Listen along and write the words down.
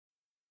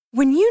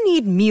When you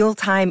need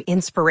mealtime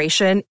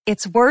inspiration,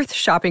 it's worth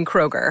shopping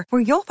Kroger,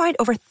 where you'll find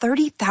over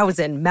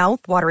 30,000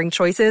 mouth-watering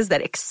choices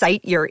that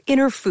excite your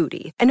inner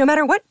foodie. And no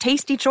matter what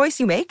tasty choice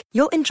you make,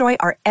 you'll enjoy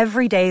our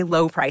everyday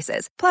low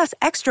prices, plus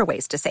extra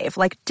ways to save,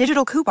 like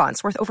digital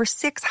coupons worth over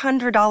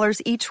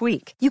 $600 each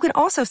week. You can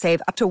also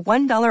save up to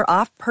 $1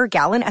 off per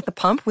gallon at the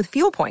pump with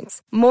fuel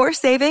points. More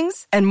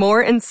savings and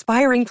more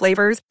inspiring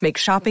flavors make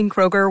shopping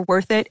Kroger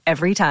worth it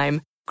every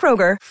time.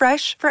 Kroger,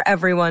 fresh for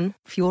everyone.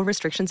 Fuel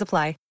restrictions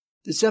apply.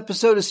 This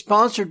episode is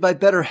sponsored by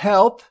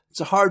BetterHelp. It's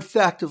a hard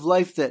fact of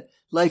life that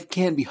life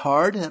can be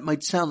hard. That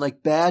might sound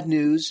like bad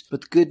news,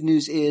 but the good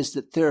news is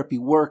that therapy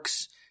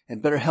works,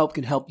 and BetterHelp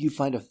can help you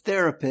find a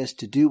therapist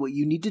to do what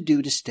you need to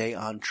do to stay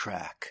on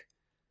track.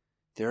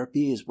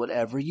 Therapy is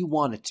whatever you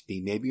want it to be.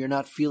 Maybe you're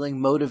not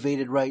feeling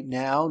motivated right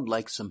now and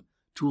like some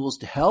tools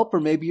to help, or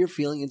maybe you're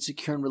feeling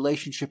insecure in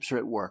relationships or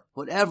at work.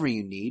 Whatever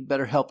you need,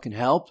 BetterHelp can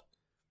help.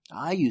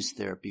 I use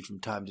therapy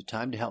from time to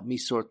time to help me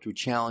sort through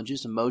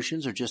challenges,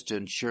 emotions, or just to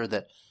ensure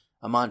that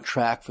I'm on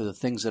track for the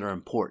things that are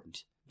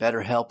important.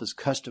 BetterHelp is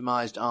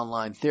customized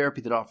online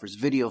therapy that offers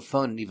video,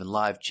 phone, and even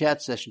live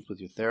chat sessions with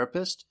your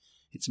therapist.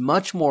 It's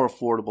much more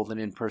affordable than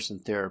in-person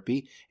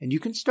therapy, and you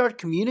can start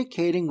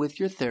communicating with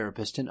your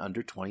therapist in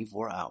under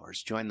 24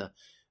 hours. Join the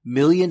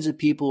millions of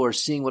people who are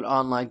seeing what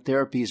online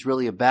therapy is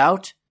really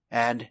about.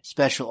 And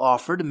special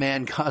offer to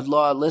Man God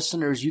Law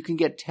listeners, you can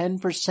get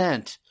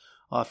 10%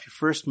 off your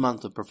first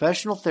month of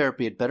professional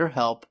therapy at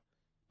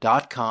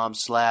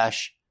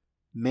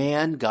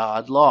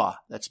BetterHelp.com/mangodlaw.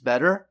 That's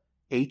better,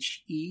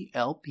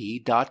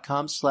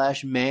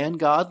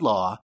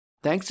 HELP.com/mangodlaw.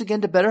 Thanks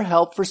again to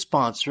BetterHelp for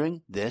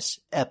sponsoring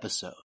this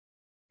episode.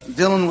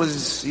 Dylan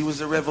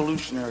was a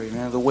revolutionary,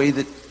 man. The way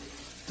that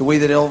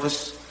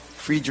Elvis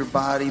freed your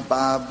body,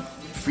 Bob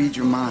freed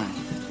your mind.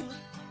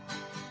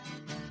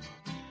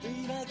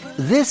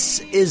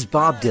 This is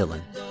Bob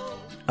Dylan,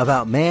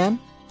 about man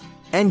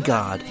and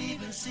God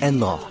and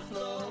law.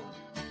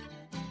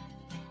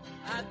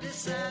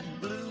 This is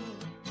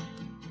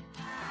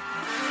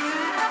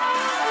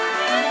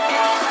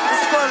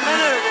for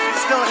Leonard,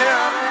 he's still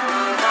here.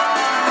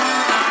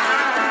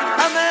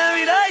 I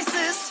married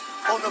Isis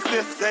on the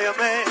 5th day of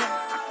May,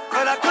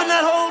 but I could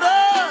not hold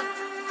on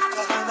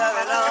to her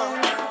very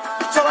long.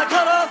 So I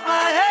cut off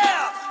my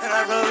hair and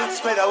I rode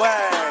straight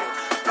away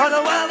for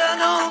the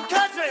well-known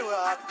country where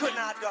I could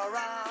not go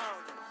wrong.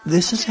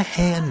 This is a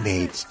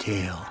Handmaid's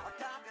Tale,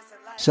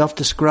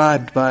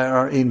 self-described by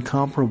our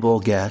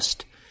incomparable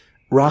guest,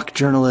 rock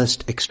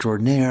journalist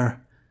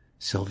extraordinaire,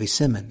 Sylvie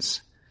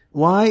Simmons.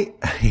 Why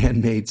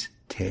Handmaid's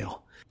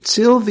Tale?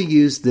 Sylvie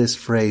used this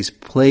phrase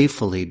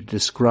playfully to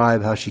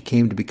describe how she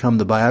came to become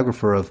the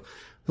biographer of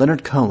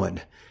Leonard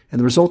Cohen and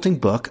the resulting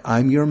book,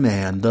 I'm Your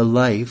Man, The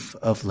Life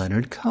of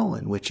Leonard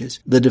Cohen, which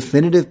is the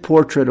definitive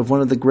portrait of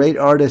one of the great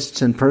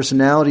artists and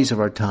personalities of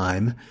our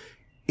time,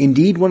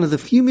 indeed one of the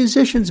few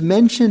musicians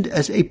mentioned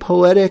as a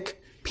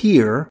poetic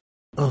peer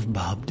of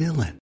Bob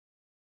Dylan.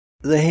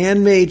 The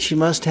handmaid she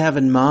must have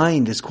in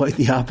mind is quite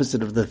the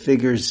opposite of the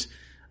figures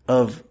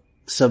of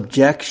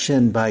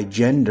subjection by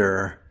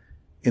gender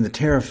in the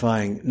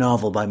terrifying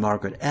novel by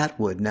Margaret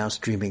Atwood, now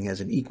streaming as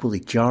an equally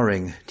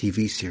jarring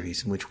TV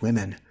series in which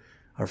women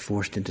are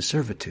forced into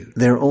servitude,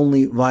 their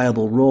only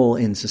viable role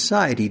in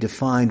society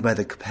defined by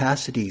the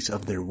capacities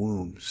of their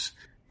wombs.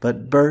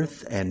 But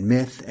birth and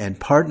myth and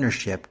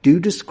partnership do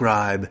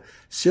describe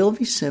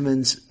Sylvie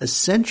Simmons'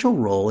 essential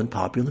role in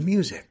popular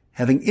music.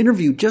 Having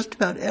interviewed just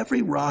about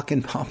every rock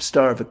and pop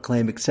star of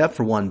acclaim except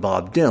for one,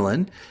 Bob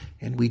Dylan,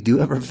 and we do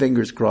have our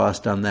fingers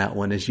crossed on that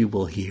one, as you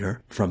will hear,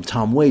 from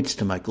Tom Waits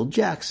to Michael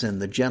Jackson,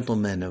 the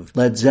Gentlemen of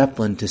Led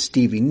Zeppelin to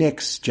Stevie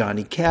Nicks,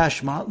 Johnny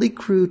Cash, Motley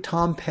Crue,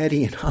 Tom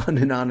Petty, and on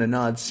and on and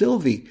on.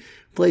 Sylvie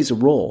plays a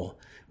role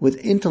with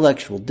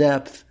intellectual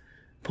depth,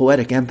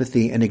 poetic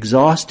empathy, and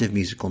exhaustive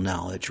musical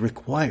knowledge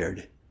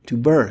required to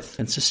birth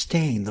and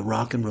sustain the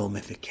rock and roll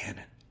mythic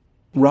canon.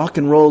 Rock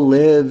and roll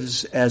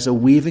lives as a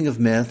weaving of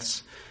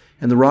myths,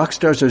 and the rock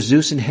stars are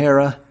Zeus and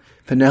Hera,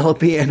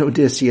 Penelope and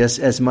Odysseus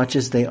as much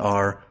as they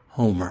are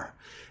Homer.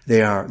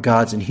 They are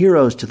gods and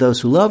heroes to those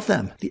who love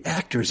them, the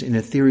actors in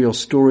ethereal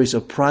stories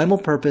of primal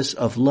purpose,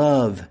 of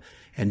love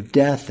and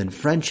death and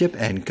friendship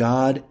and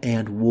God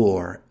and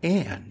war.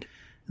 And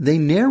they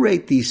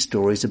narrate these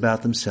stories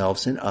about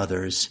themselves and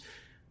others,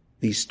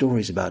 these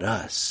stories about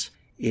us.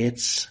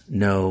 It's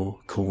no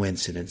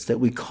coincidence that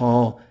we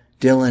call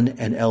Dylan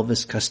and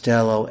Elvis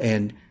Costello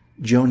and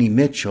Joni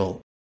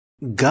Mitchell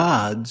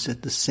gods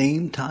at the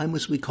same time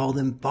as we call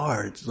them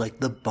bards,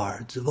 like the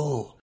bards of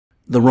old.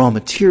 The raw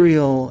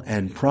material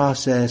and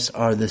process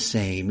are the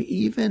same,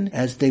 even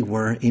as they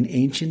were in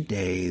ancient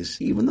days,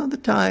 even though the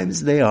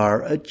times they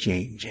are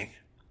a-changing.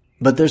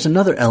 But there's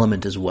another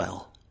element as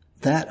well,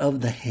 that of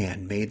the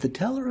handmaid, the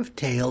teller of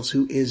tales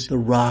who is the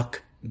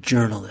rock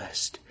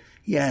journalist.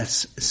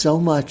 Yes, so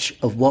much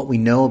of what we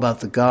know about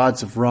the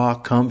gods of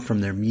rock come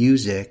from their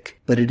music,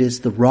 but it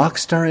is the rock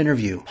star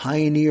interview,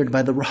 pioneered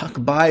by the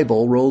rock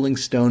Bible, Rolling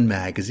Stone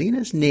magazine,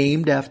 as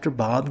named after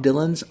Bob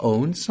Dylan's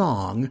own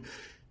song,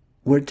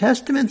 where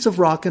testaments of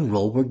rock and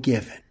roll were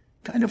given.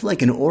 kind of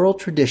like an oral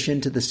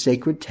tradition to the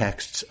sacred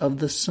texts of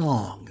the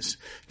songs,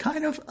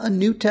 kind of a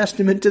New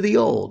Testament to the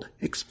Old,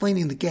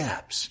 explaining the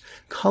gaps,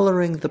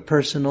 coloring the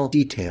personal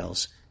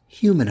details,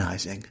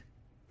 humanizing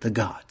the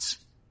gods.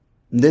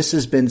 This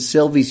has been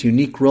Sylvie's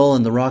unique role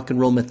in the rock and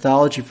roll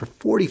mythology for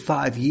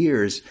 45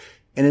 years,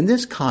 and in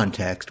this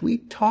context, we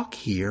talk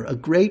here a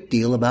great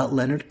deal about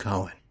Leonard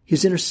Cohen,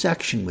 his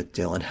intersection with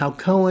Dylan, how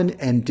Cohen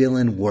and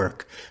Dylan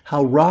work,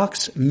 how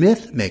rock's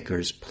myth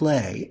makers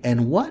play,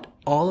 and what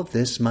all of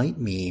this might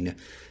mean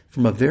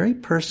from a very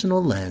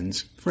personal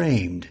lens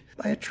framed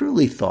by a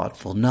truly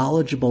thoughtful,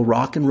 knowledgeable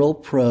rock and roll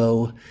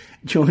pro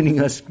joining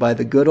us by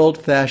the good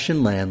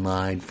old-fashioned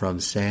landline from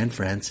San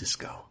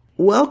Francisco.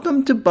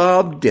 Welcome to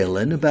Bob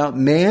Dylan About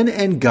Man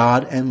and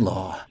God and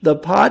Law, the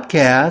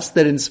podcast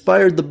that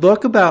inspired the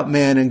book about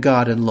man and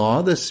God and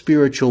law, The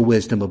Spiritual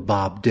Wisdom of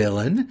Bob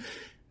Dylan.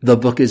 The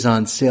book is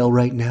on sale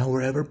right now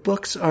wherever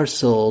books are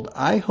sold.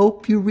 I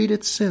hope you read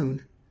it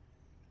soon.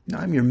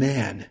 I'm your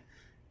man,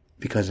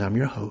 because I'm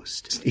your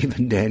host,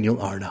 Stephen Daniel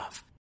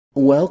Arnoff.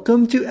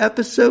 Welcome to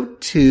episode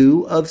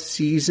 2 of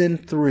season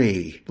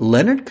 3,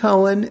 Leonard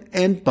Cohen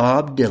and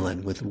Bob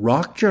Dylan with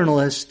rock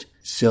journalist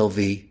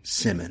Sylvie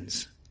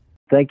Simmons.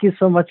 Thank you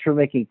so much for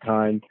making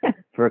time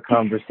for a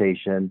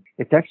conversation.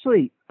 It's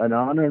actually an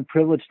honor and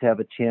privilege to have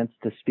a chance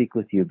to speak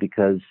with you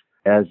because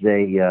as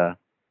a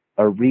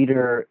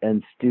reader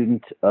and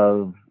student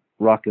of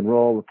rock and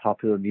roll, of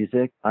popular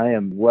music, I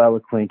am well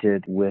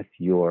acquainted with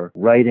your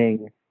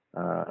writing,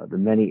 the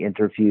many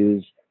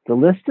interviews. The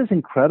list is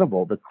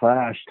incredible. The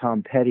Clash,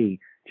 Tom Petty,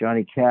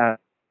 Johnny Cash,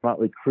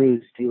 Motley Crue,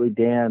 Steely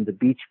Dan, the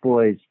Beach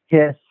Boys,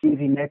 Kiss,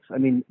 Stevie Nicks. I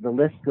mean, the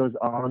list goes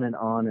on and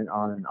on and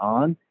on and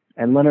on.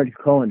 And Leonard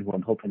Cohen, who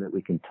I'm hoping that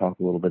we can talk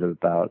a little bit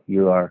about.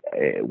 You are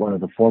one of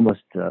the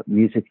foremost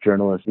music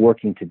journalists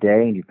working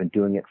today, and you've been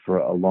doing it for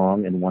a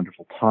long and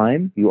wonderful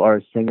time. You are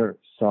a singer,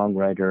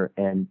 songwriter,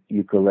 and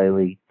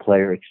ukulele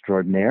player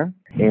extraordinaire,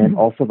 and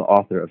also the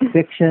author of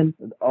fiction.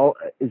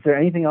 Is there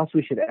anything else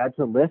we should add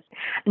to the list?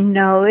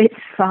 No, it's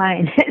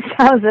fine. It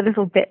sounds a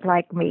little bit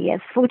like me. Yes,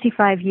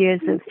 45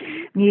 years of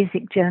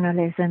music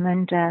journalism,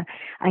 and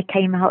I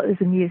came out as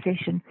a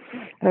musician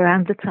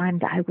around the time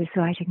that I was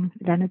writing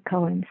Leonard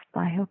Cohen's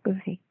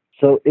biography.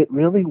 So it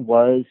really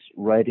was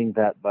writing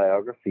that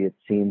biography, it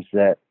seems,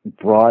 that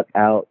brought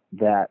out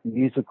that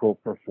musical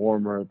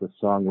performer, the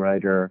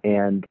songwriter,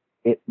 and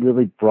it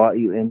really brought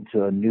you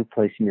into a new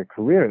place in your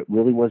career. It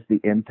really was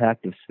the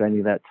impact of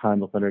spending that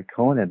time with Leonard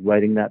Cohen and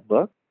writing that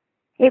book?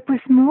 It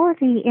was more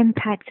the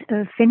impact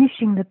of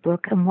finishing the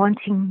book and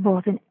wanting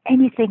more than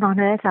anything on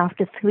earth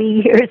after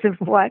 3 years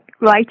of work,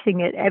 writing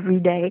it every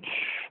day,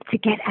 to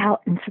get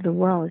out into the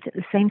world at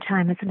the same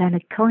time as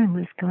Leonard Cohen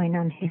was going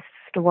on his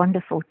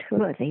wonderful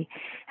tour, the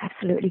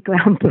absolutely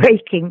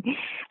groundbreaking,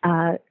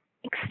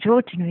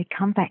 extraordinary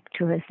comeback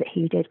tours that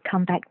he did.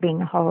 Comeback being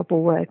a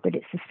horrible word, but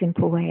it's a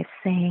simple way of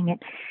saying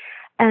it.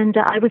 And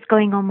I was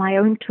going on my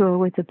own tour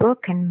with the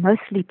book and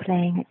mostly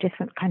playing at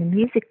different kind of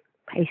music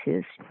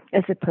places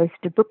as opposed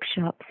to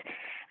bookshops.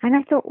 And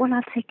I thought, well,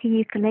 I'll take a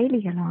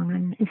ukulele along,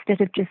 and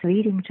instead of just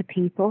reading to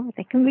people,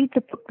 they can read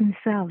the book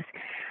themselves.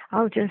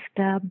 I'll just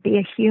be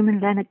a human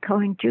Leonard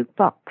Cohen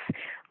jukebox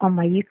on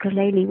my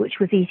ukulele, which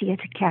was easier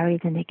to carry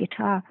than a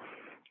guitar.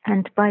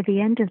 And by the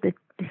end of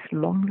this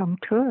long, long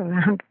tour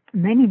around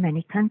many,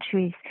 many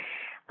countries,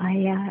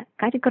 I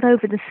kind of got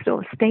over the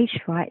sort of stage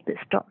fright that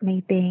stopped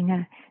me being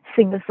a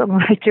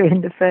singer-songwriter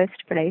in the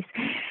first place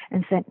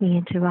and sent me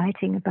into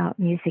writing about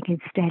music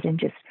instead and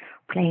just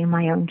playing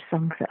my own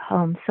songs at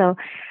home. So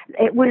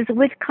it was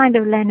with kind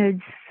of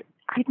Leonard's,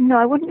 I don't know,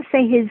 I wouldn't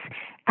say his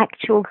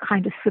actual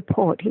kind of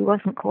support. He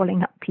wasn't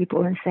calling up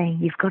people and saying,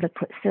 you've got to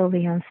put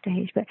Sylvie on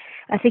stage. But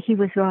I think he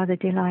was rather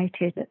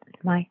delighted at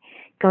my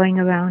going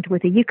around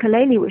with a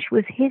ukulele, which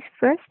was his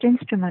first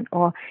instrument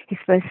or his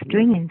first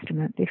string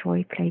instrument before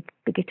he played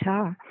the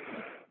guitar.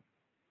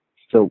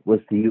 So was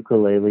the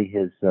ukulele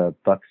his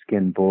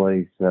Buckskin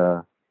Boys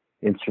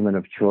instrument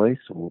of choice?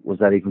 Or was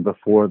that even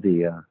before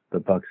the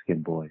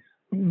Buckskin Boys?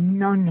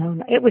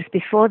 No. It was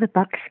before the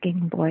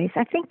Buckskin Boys.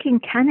 I think in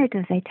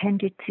Canada they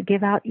tended to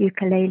give out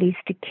ukuleles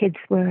to kids,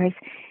 whereas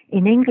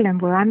in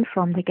England, where I'm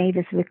from, they gave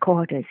us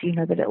recorders,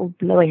 the little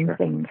blowing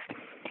things.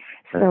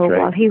 So right.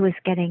 While he was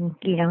getting,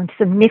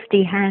 some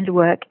nifty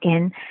handwork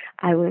in,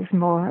 I was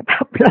more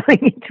about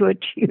blowing into a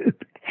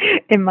tube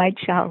in my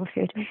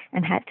childhood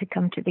and had to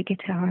come to the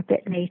guitar a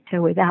bit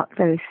later without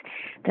those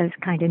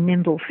kind of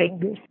nimble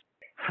fingers.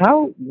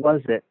 How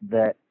was it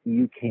that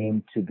you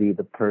came to be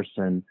the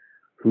person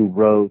who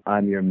wrote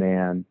I'm Your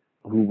Man,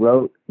 who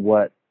wrote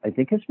what I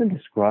think has been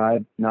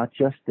described not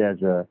just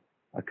as a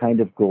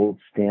kind of gold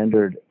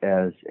standard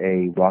as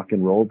a rock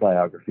and roll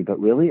biography, but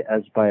really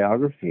as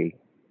biography,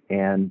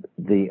 and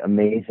the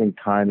amazing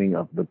timing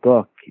of the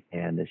book,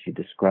 and as you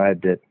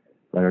described it,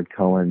 Leonard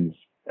Cohen's,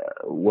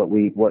 what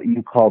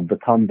you called the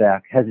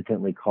comeback,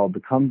 hesitantly called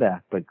the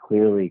comeback, but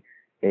clearly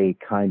a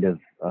kind of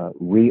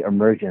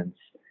re-emergence.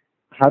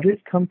 How did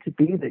it come to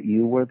be that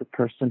you were the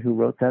person who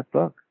wrote that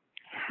book?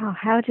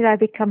 how did I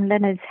become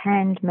Leonard's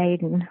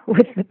handmaiden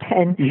with the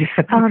pen?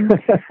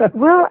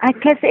 Well, I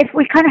guess if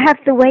we kind of have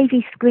the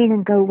wavy screen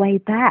and go way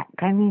back,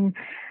 I mean,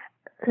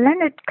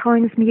 Leonard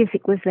Cohen's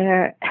music was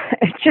there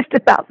just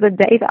about the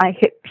day that I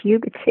hit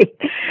puberty.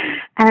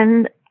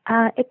 And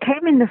it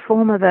came in the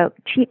form of a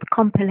cheap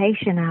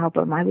compilation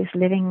album. I was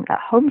living at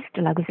home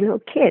still. I was a little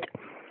kid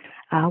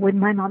with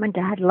my mom and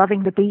dad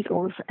loving the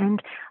Beatles.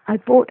 And I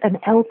bought an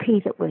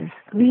LP that was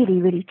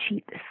really, really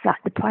cheap,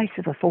 the price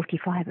of a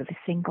 45 of a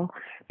single,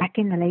 back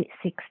in the late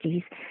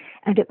 60s.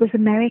 And it was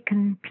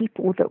American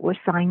people that were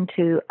signed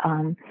to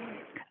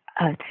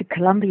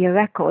Columbia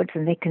Records,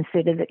 and they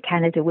considered that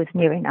Canada was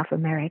near enough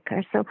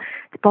America. So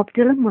Bob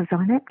Dylan was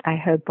on it. I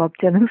heard Bob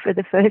Dylan for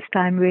the first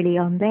time really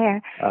on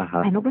there.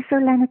 And also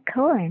Leonard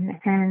Cohen.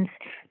 And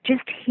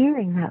just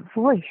hearing that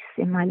voice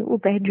in my little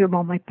bedroom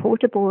on my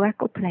portable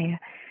record player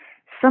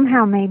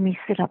somehow made me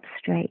sit up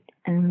straight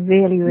and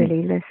really,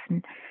 really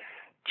listen.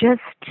 There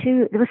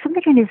was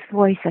something in his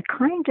voice, a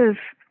kind of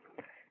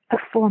a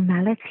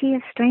formality, a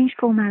strange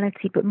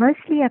formality, but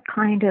mostly a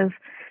kind of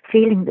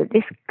feeling that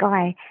this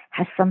guy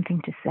has something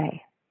to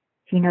say.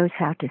 He knows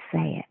how to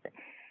say it.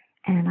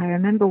 And I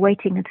remember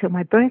waiting until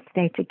my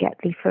birthday to get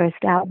the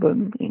first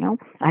album,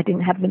 I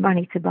didn't have the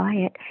money to buy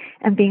it,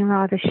 and being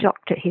rather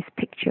shocked at his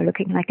picture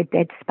looking like a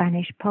dead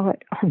Spanish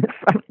poet on the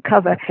front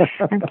cover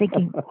and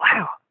thinking,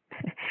 wow,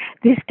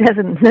 this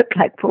doesn't look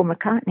like Paul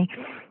McCartney.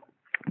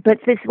 But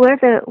this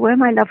where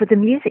my love of the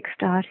music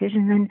started,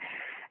 and then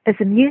as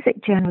a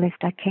music journalist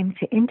I came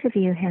to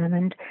interview him,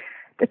 and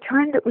the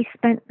time that we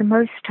spent the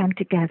most time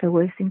together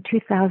was in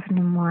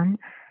 2001,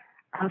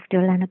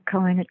 after Leonard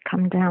Cohen had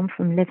come down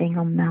from living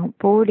on Mount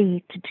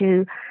Baldy to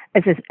do,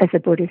 as a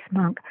Buddhist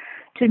monk,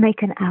 to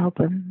make an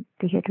album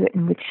that he had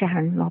written with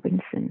Sharon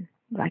Robinson,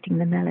 writing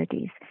the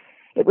melodies.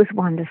 It was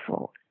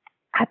wonderful,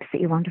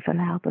 absolutely wonderful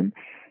album.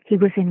 He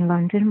was in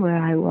London where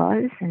I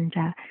was and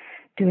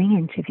doing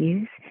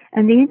interviews.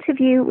 And the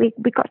interview,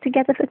 we got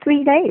together for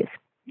 3 days.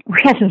 We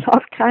had a lot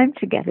of time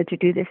together to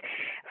do this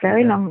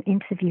very long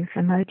interview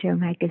for Mojo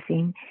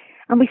magazine.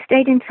 And we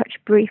stayed in touch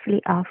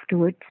briefly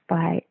afterwards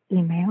by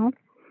email.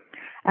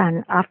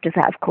 And after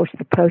that, of course,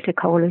 the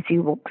protocol is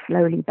you walk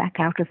slowly back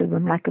out of the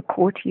room like a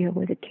courtier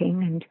with a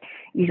king, and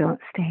you don't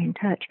stay in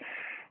touch.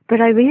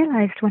 But I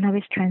realized when I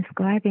was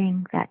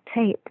transcribing that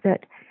tape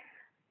that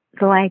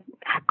though I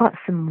got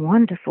some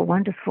wonderful,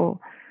 wonderful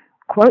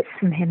quotes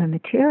from him and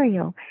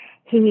material,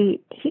 he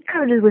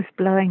kind of was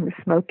blowing the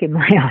smoke in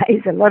my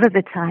eyes a lot of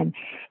the time,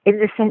 in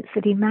the sense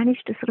that he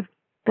managed to sort of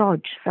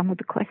dodge some of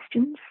the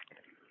questions,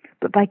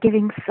 but by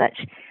giving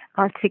such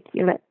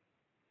articulate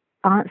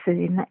answers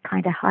in that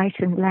kind of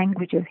heightened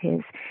language of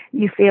his,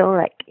 you feel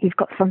like you've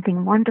got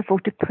something wonderful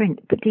to print,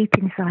 but deep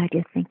inside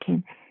you're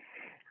thinking,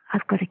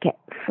 I've got to get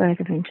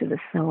further into the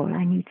soul.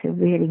 I need to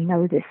really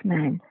know this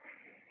man.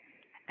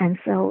 And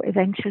so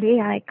eventually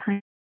I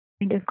kind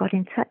of got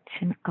in touch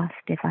and asked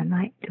if I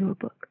might do a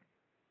book.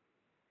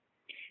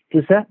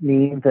 Does that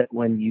mean that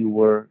when you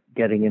were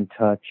getting in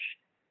touch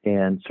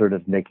and sort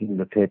of making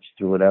the pitch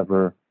through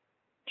whatever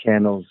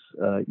channels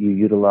you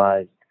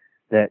utilized,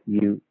 that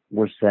you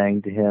were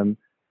saying to him,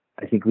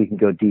 I think we can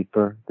go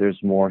deeper, there's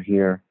more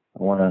here,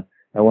 I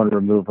want to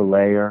remove a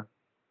layer?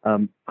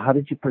 How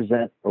did you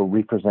present or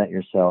represent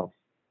yourself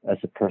as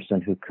a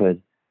person who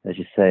could, as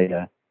you say,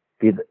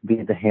 be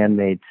the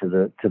handmaid to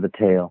the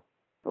tale?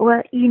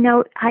 Well,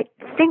 I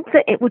think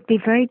that it would be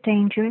very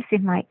dangerous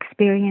in my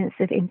experience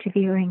of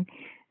interviewing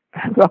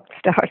rock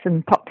stars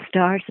and pop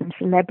stars and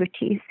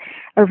celebrities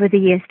over the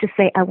years to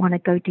say, I want to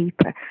go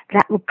deeper.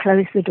 That will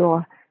close the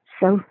door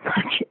so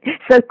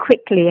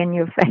quickly in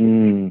your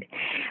face,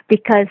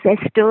 because there's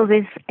still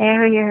this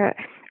area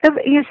of,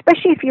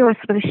 especially if you're a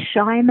sort of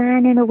shy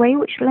man in a way,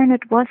 which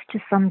Leonard was to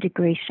some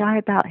degree, shy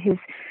about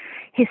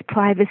his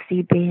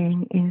privacy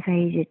being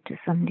invaded to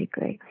some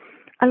degree.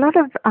 A lot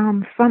of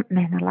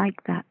frontmen are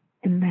like that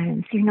in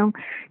bands.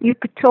 You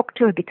could talk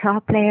to a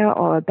guitar player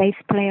or a bass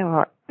player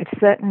or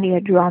certainly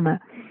a drummer,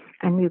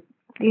 and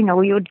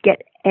you'd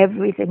get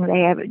everything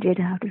they ever did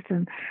out of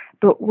them.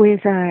 But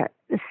with a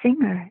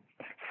singer,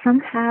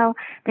 somehow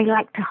they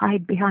like to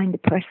hide behind the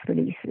press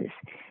releases.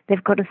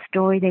 They've got a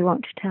story they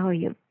want to tell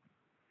you.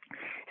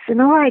 So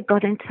now I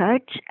got in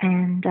touch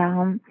and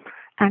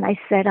I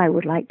said I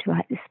would like to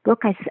write this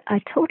book. I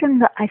told him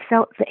that I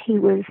felt that he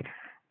was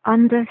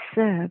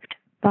underserved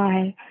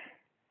by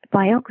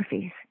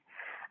biographies.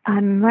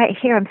 Right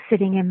here, I'm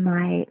sitting in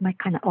my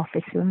kind of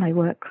office room, my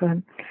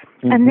workroom,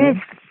 and there's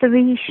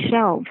 3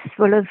 shelves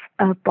full of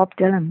Bob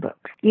Dylan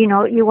books. You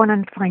want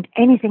to find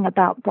anything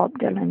about Bob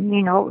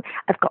Dylan.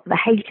 I've got the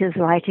haters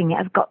writing it,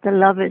 I've got the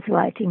lovers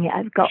writing it,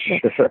 I've got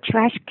the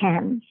trash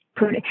can.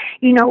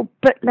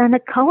 But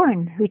Leonard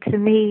Cohen, who to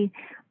me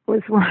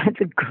was one of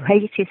the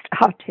greatest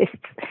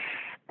artists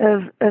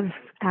of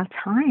our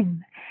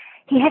time,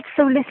 he had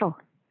so little,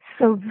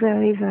 so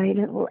very, very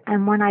little.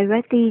 And when I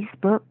read these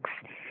books,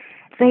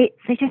 they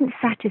didn't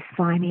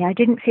satisfy me. I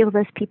didn't feel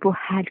those people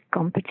had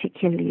gone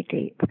particularly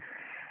deep.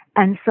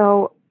 And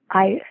so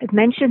I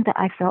mentioned that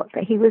I felt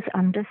that he was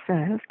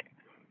underserved.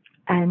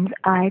 And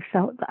I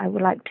felt that I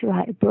would like to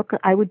write a book.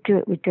 I would do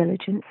it with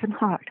diligence and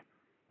heart.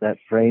 That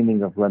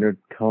framing of Leonard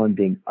Cohen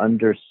being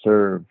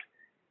underserved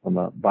from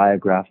a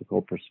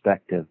biographical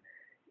perspective,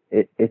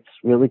 it's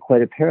really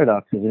quite a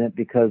paradox, isn't it?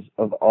 Because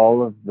of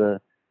all of the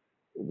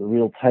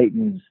real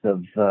titans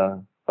of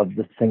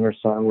the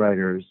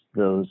singer-songwriters,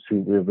 those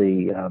who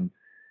really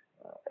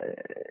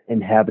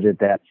inhabited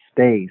that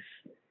space,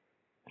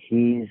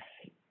 he's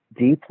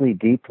deeply,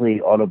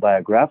 deeply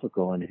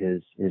autobiographical in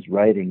his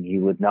writing. He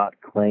would not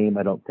claim,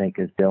 I don't think,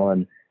 as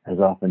Dylan has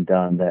often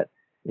done, that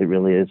it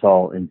really is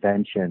all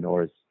invention,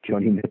 or as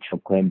Joni Mitchell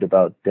claimed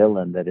about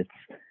Dylan, that it's,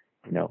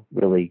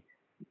 really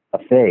a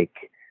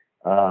fake.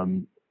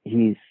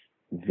 He's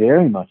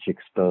very much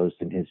exposed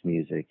in his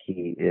music.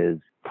 He is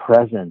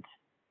present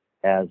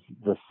as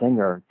the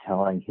singer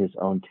telling his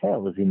own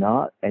tale, is he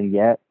not? And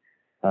yet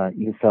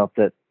you felt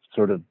that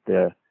sort of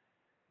the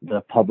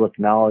public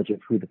knowledge of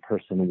who the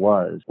person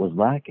was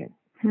lacking.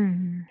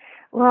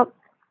 Well,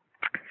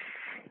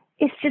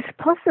 it's just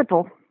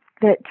possible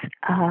that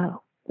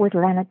with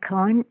Leonard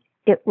Cohen,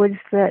 it was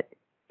that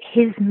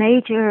his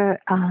major,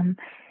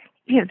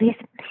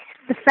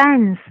 the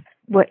fans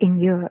were in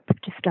Europe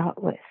to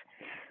start with.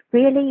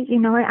 Really,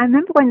 I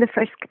remember when the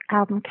first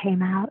album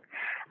came out,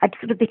 I'd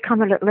sort of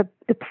become a little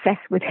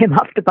obsessed with him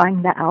after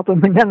buying that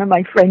album, and none of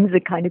my friends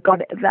had kind of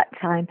got it at that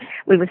time.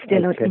 We were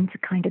still into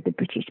kind of the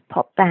British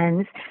pop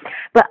bands.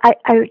 But I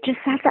just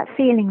had that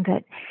feeling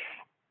that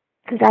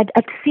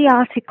I'd see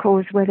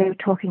articles where they were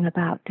talking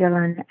about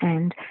Dylan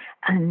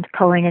and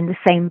Cohen in the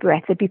same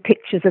breath. There'd be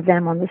pictures of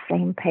them on the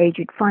same page.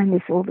 You'd find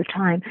this all the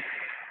time.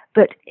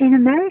 But in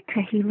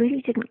America, he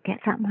really didn't get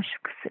that much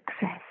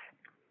success.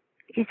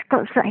 He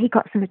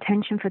got some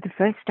attention for the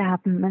first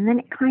album, and then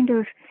it kind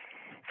of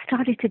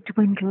started to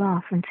dwindle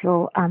off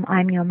until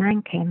I'm Your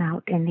Man came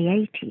out in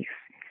the 80s.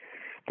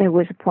 There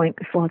was a point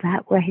before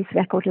that where his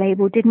record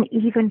label didn't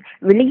even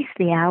release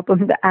the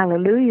album that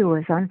Hallelujah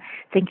was on,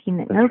 thinking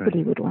that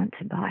nobody would want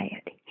to buy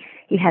it.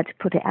 He had to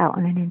put it out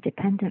on an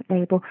independent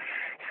label.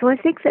 So I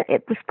think that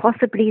it was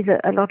possibly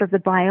that a lot of the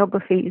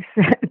biographers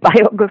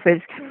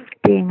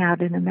being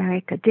out in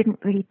America didn't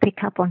really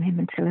pick up on him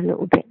until a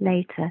little bit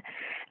later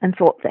and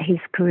thought that his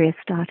career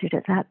started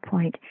at that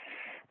point.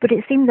 But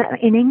it seemed that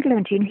in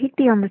England, he'd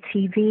be on the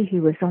TV.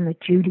 He was on the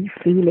Judy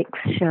Felix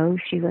show.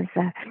 She was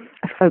a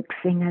folk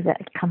singer that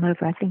had come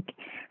over, I think,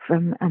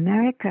 from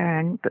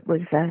America, but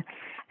was a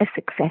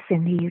success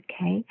in the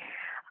UK.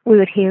 We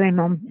would hear him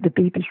on the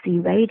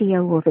BBC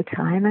radio all the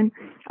time, and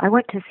I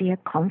went to see a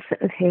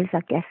concert of his,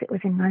 I guess it was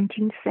in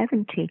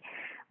 1970,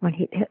 when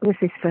it was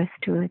his first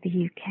tour of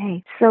the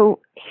UK. So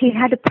he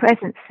had a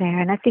presence there,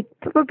 and I think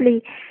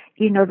probably,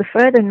 the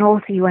further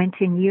north you went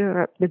in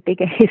Europe, the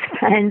bigger his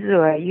fans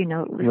were. It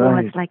was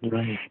almost like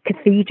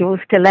cathedrals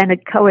to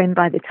Leonard Cohen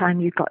by the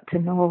time you got to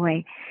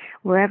Norway.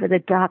 Wherever the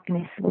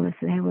darkness was,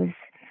 there was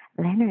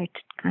Leonard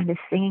kind of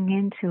singing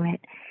into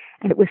it.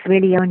 And it was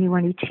really only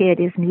when he cheered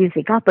his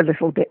music up a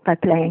little bit by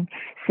playing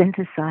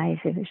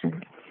synthesizers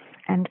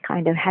and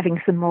kind of having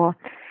some more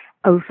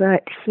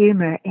overt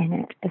humor in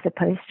it, as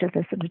opposed to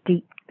the sort of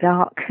deep,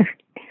 dark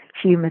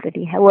humor that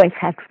he always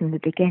had from the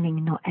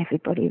beginning, not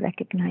everybody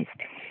recognized.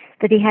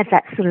 But he had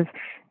that sort of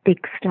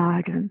big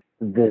stardom.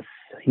 This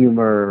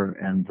humor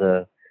and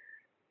the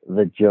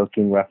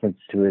joking reference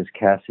to his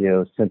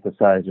Casio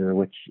synthesizer,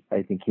 which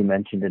I think he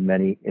mentioned in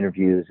many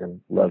interviews and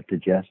loved to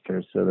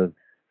gesture sort of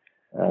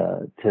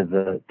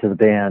to the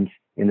band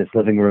in his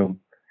living room.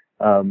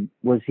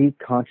 Was he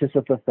conscious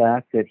of the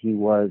fact that he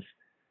was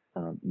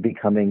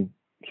becoming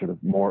sort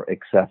of more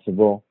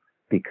accessible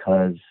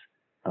because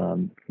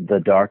the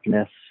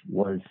darkness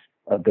was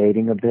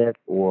abating a bit,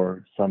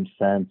 or some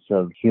sense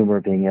of humor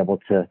being able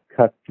to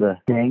cut the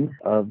sting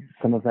of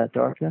some of that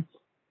darkness?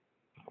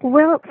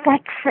 Well,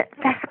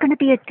 that's going to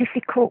be a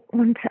difficult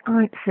one to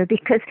answer,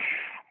 because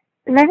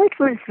Leonard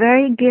was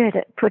very good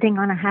at putting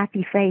on a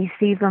happy face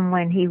even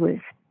when he was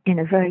in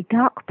a very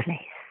dark place.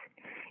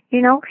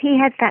 He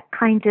had that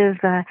kind of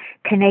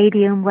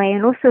Canadian way,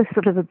 and also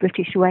sort of a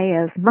British way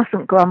of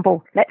mustn't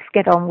grumble, let's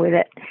get on with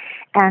it.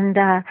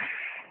 And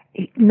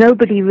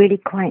nobody really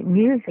quite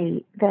knew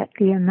the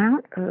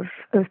amount of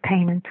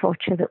pain and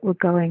torture that would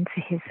go into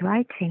his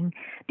writing,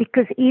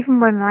 because even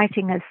when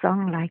writing a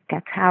song like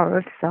A Tower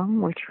of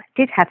Song, which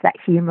did have that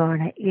humor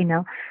in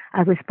it,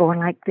 I was born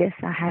like this,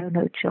 I had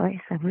no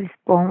choice, I was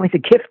born with the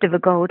gift of a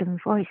golden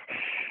voice,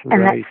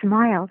 and that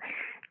smile,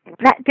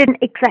 that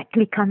didn't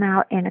exactly come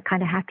out in a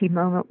kind of happy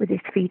moment with his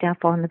feet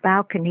up on the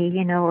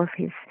balcony, of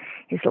his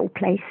little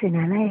place in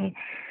LA.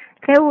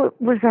 There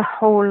was a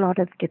whole lot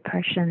of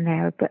depression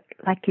there, but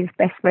like his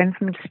best friend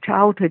from his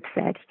childhood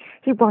said,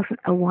 he wasn't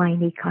a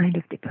whiny kind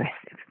of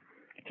depressive.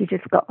 He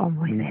just got on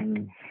with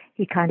it.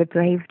 He kind of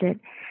braved it.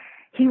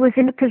 He was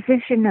in a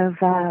position of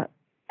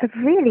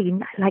really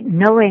like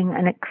knowing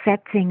and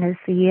accepting as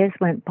the years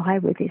went by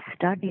with his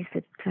studies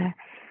that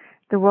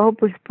the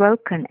world was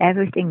broken,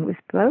 everything was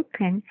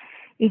broken.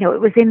 It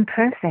was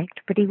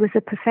imperfect, but he was a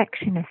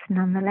perfectionist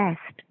nonetheless.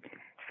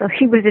 So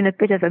he was in a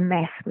bit of a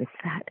mess with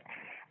that.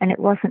 And it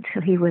wasn't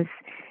till he was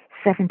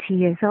 70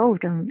 years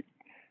old and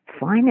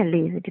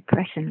finally the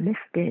depression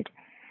lifted,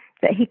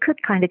 that he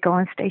could kind of go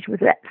on stage with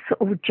that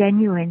sort of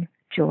genuine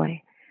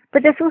joy.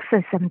 But there's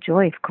also some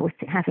joy, of course,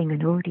 in having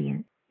an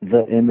audience.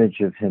 The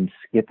image of him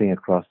skipping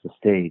across the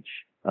stage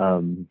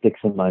sticks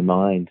in my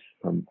mind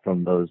from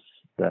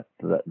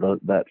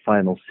that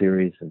final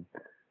series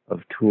of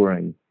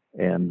touring,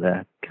 and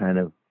that kind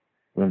of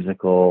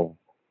whimsical,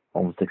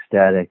 almost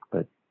ecstatic,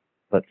 but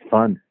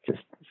fun.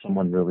 Just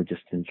someone really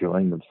just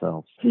enjoying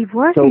themselves. He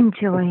was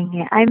enjoying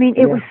it. I mean,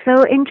 it was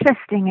so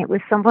interesting. It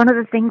was one of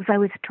the things I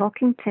was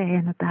talking to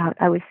him about.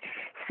 I was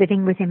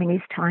sitting with him in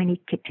his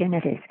tiny kitchen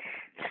at his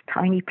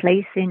tiny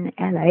place in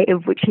LA,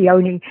 of which he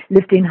only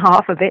lived in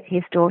half of it.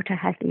 His daughter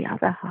had the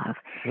other half.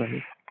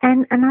 Right.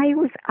 And I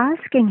was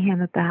asking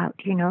him about,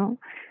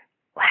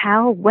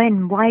 how,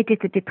 when, why did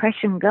the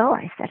depression go?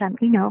 I said,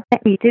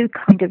 let me do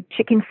kind of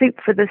chicken soup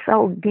for the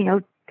soul,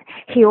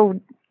 heal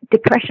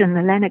depression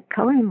the Leonard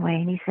Cohen way.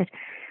 And he said,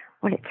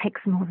 well, it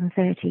takes more than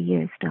 30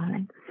 years,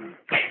 darling.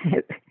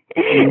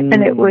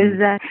 And it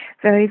was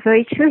very,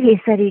 very true.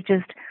 He said he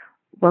just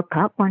woke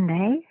up one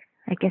day,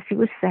 I guess he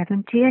was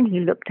 70, and he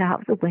looked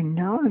out the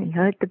window and he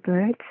heard the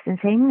birds and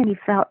sing, and he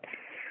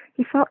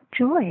felt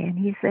joy. And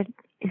he said,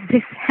 is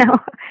this how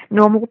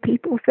normal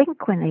people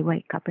think when they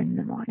wake up in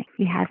the morning?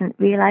 He hadn't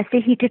realized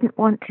it. He didn't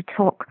want to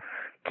talk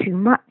too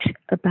much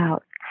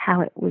about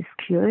how it was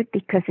cured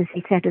because, as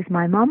he said, as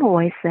my mom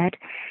always said,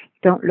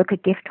 don't look a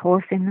gift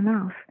horse in the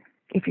mouth.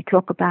 If you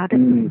talk about it,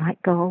 it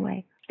might go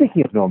away.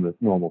 Speaking of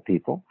normal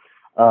people,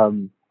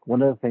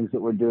 one of the things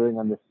that we're doing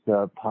on this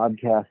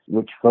podcast,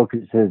 which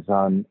focuses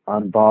on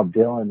Bob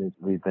Dylan, is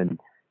we've been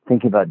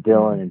thinking about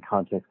Dylan in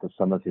context of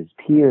some of his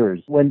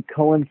peers. When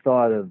Cohen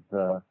thought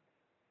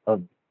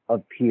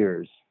of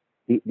peers,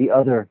 the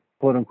other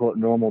quote unquote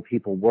normal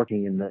people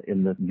working in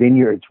the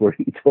vineyards where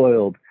he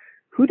toiled,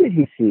 who did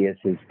he see as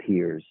his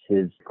peers,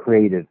 his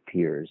creative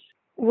peers?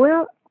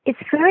 Well, it's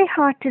very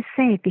hard to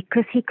say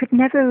because he could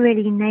never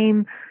really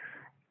name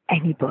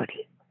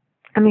anybody.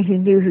 I mean, he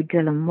knew who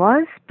Dylan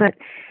was, but,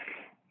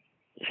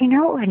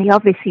 and he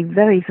obviously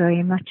very,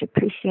 very much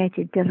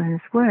appreciated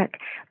Dylan's work.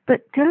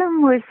 But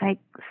Dylan was like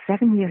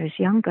 7 years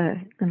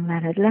younger than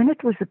Leonard.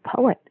 Leonard was a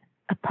poet,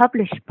 a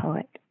published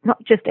poet,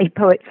 not just a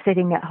poet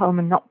sitting at home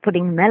and not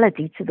putting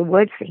melody to the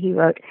words that he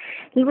wrote.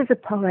 He was a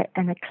poet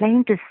and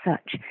acclaimed as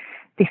such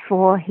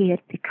before he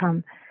had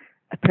become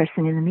a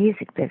person in the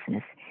music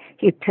business.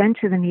 He had turned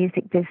to the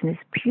music business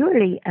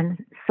purely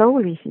and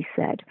solely, he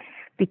said,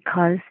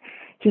 because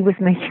he was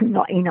making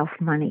not enough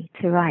money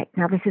to write.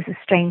 Now, this is a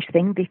strange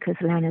thing because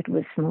Leonard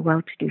was from a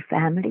well-to-do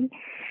family.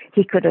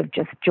 He could have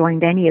just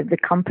joined any of the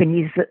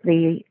companies that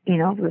the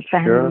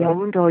family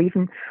owned, or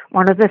even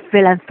one of the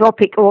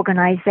philanthropic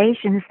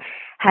organizations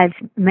had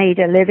made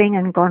a living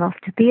and gone off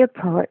to be a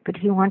poet, but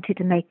he wanted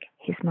to make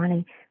his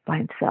money by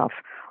himself,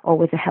 or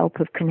with the help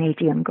of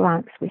Canadian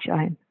grants, which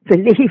I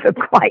believe are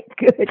quite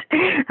good.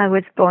 I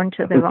was born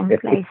to the wrong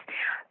place.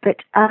 But,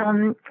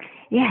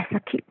 yes, I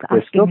keep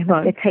asking him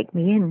if they take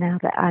me in now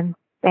that I'm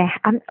there.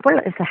 Well,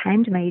 as a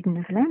handmaiden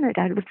of Leonard,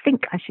 I would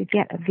think I should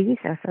get a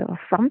visa or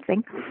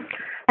something.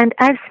 And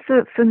as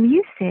for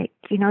music,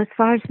 as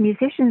far as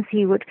musicians,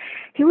 he would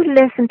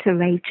listen to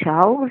Ray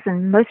Charles,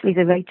 and mostly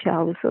the Ray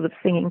Charles sort of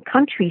singing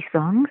country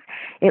songs.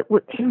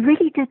 He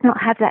really did not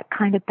have that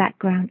kind of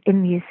background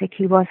in music.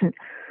 He wasn't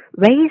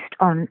raised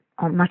on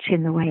much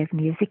in the way of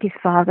music. His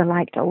father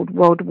liked old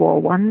World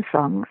War I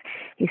songs.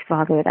 His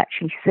father had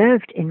actually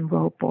served in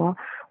World War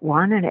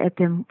I, and it had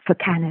been for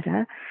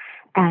Canada,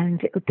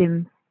 and it had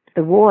been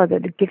the war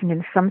that had given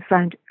him some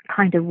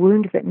kind of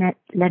wound that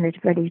Leonard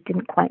really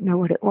didn't quite know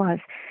what it was,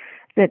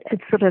 that had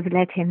sort of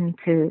led him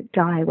to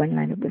die when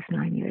Leonard was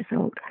 9 years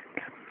old.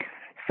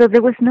 So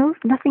there was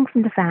nothing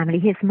from the family.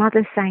 His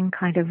mother sang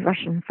kind of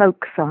Russian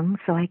folk songs,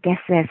 so I guess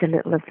there's a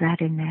little of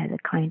that in there, the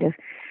kind of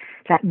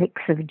that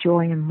mix of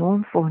joy and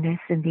mournfulness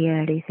in the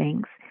early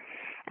things.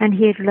 And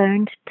he had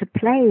learned to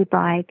play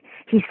by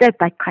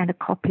kind of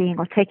copying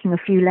or taking a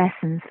few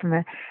lessons from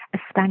a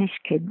Spanish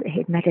kid that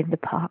he'd met in the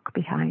park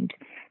behind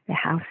the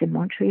house in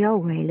Montreal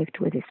where he lived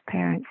with his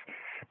parents.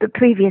 But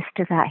previous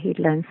to that, he'd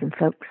learned some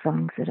folk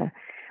songs at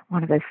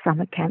one of those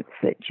summer camps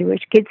that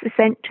Jewish kids are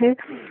sent to.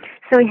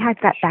 So he had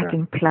that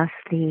backing, plus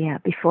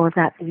before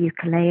that, the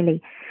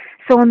ukulele.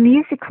 So on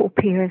musical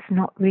peers,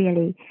 not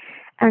really.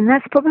 And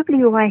that's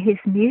probably why his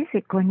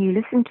music, when you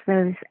listen to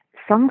those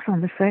songs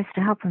on the first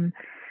album,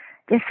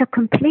 they're so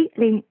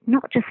completely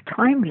not just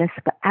timeless,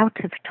 but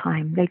out of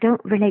time. They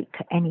don't relate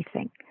to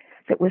anything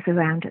that was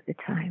around at the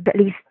time. At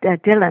least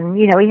Dylan,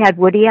 he had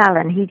Woody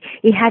Allen.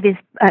 He had his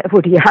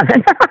Woody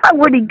Allen,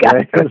 Woody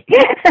Guthrie.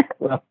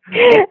 Well,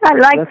 I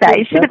like that.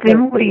 It should have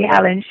been Woody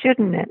Allen,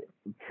 shouldn't it?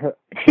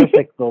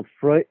 Perfect, both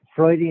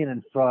Freudian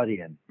and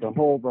Freudian. The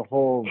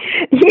whole.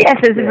 Yes,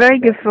 it's a very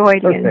good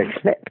Freudian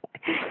slip.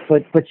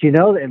 But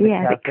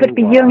it could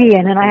be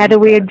Jungian, and I had a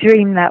weird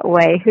dream that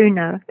way. Who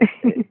knows?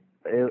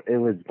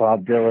 It was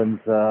Bob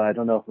Dylan's. I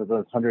don't know if it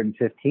was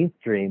 115th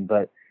dream,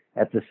 but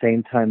at the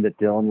same time that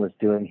Dylan was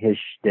doing his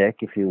shtick,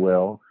 if you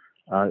will,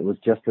 It was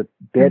just a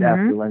bit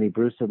after Lenny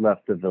Bruce had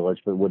left the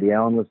Village, but Woody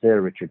Allen was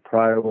there, Richard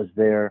Pryor was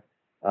there.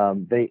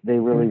 They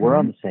really were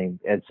on the same,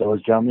 and so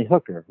was John Lee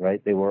Hooker,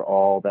 right? They were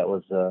all, that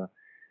was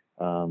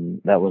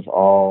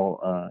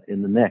all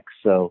in the mix.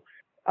 So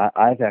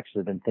I've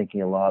actually been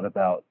thinking a lot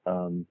about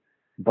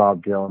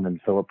Bob Dylan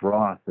and Philip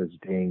Roth as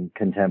being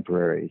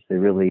contemporaries. They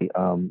really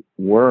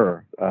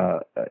were,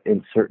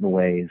 in certain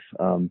ways,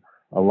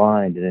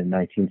 aligned. And in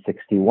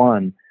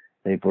 1961,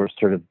 they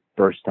sort of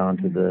burst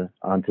onto the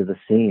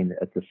scene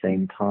at the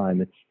same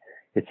time.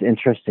 It's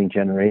interesting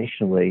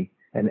generationally.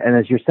 And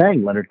as you're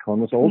saying, Leonard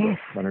Cohen was older. Yes.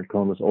 Leonard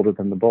Cohen was older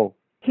than the both.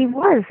 He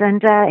was,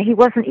 and he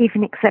wasn't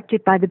even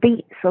accepted by the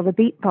Beats or the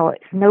Beat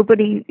poets.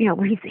 Nobody,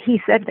 he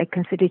said they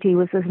considered he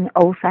was as an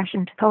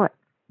old-fashioned poet.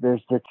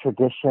 There's the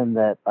tradition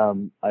that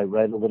I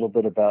read a little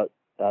bit about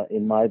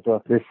in my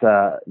book. This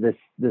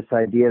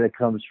idea that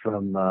comes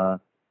from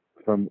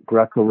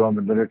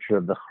Greco-Roman literature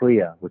of the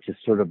Chria, which is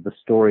sort of the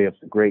story of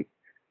the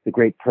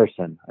great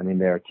person. I mean,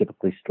 there are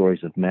typically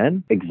stories of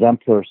men,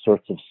 exemplar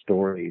sorts of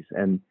stories,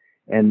 and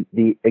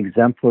the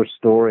exemplar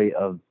story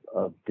of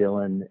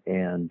Dylan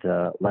and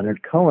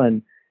Leonard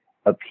Cohen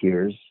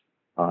appears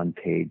on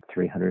page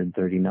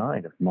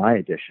 339 of my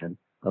edition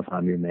of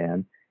I'm Your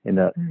Man, in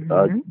a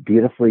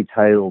beautifully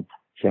titled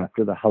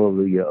chapter, The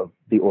Hallelujah of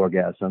the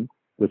Orgasm,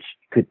 which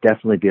could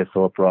definitely be a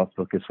Philip Roth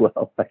book as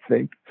well, I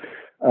think,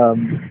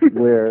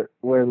 where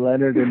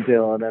Leonard and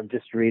Dylan, I'm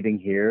just reading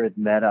here, had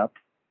met up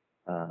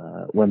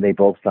when they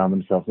both found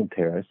themselves in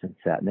Paris and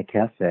sat in a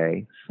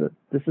cafe. So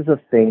this is a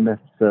famous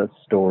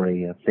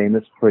story, a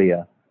famous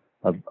chria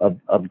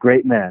of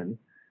great men,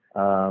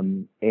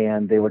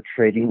 and they were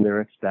trading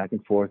lyrics back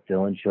and forth.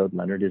 Dylan showed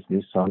Leonard his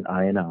new song,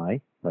 I and I.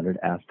 Leonard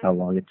asked how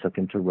long it took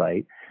him to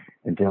write,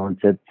 and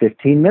Dylan said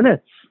 15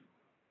 minutes.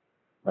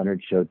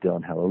 Leonard showed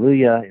Dylan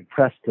Hallelujah.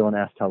 Impressed, Dylan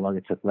asked how long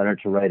it took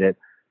Leonard to write it.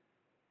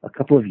 A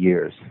couple of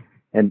years.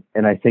 And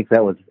I think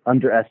that was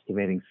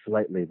underestimating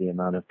slightly the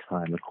amount of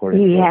time,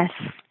 according to yes,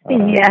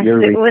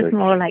 your it research. Was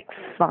more like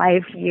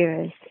 5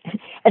 years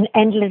and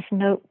endless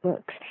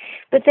notebooks.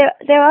 But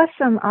there are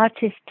some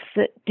artists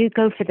that do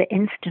go for the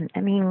instant.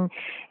 I mean,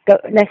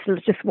 let's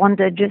just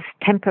wander just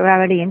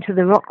temporarily into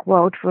the rock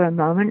world for a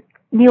moment.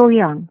 Neil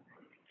Young,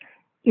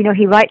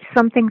 he writes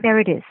something, there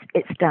it is,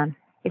 it's done,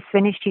 it's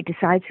finished. He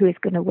decides who he's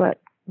going to work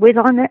with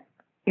on it,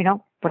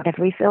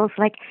 whatever he feels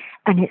like,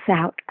 and it's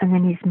out, and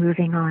then he's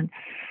moving on.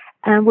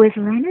 And with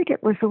Leonard,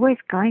 it was always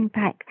going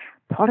back,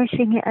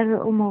 polishing it a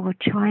little more,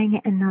 trying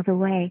it another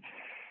way.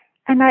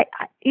 And I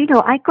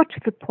got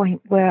to the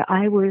point where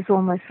I was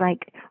almost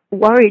like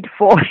worried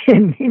for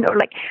him,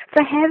 like,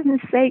 for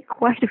heaven's sake,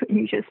 why don't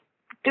you just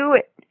do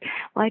it?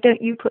 Why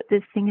don't you put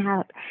this thing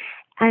out?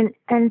 And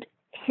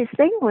his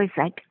thing was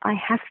like, I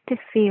have to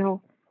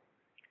feel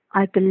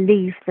I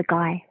believe the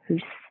guy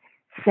who's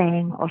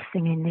saying or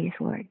singing these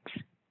words.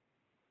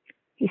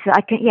 He said,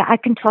 I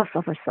can toss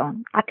off a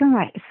song. I can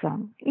write a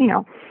song,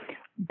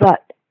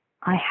 but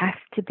I have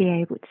to be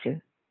able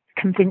to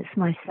convince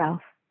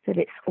myself that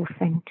it's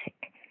authentic.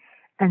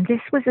 And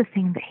this was a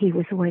thing that he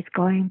was always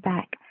going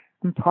back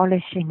and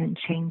polishing and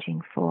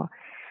changing for.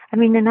 I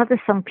mean, another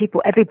song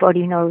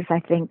everybody knows, I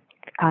think,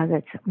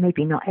 that's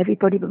maybe not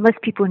everybody, but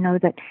most people know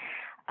that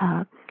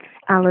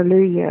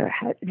Hallelujah,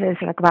 there's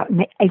like about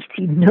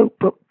 80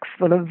 notebooks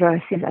full of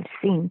verses. I've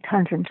seen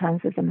tons and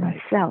tons of them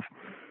myself.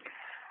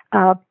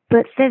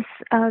 But there's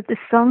the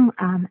song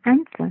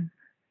Anthem,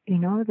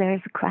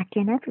 there's a crack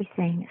in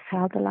everything. It's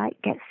how the light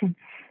gets in.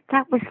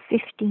 That was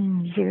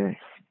 15 years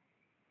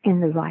in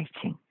the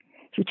writing.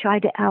 He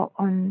tried it out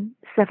on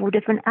several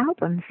different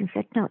albums and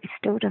said, no, it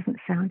still doesn't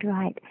sound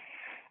right.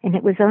 And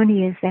it was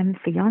only his then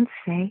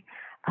fiancée,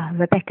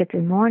 Rebecca De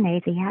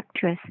Mornay, the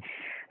actress,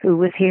 who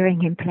was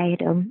hearing him play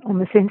it on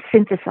the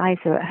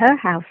synthesizer at her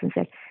house and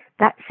said,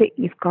 that's it,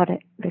 you've got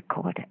it,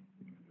 record it.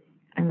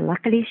 And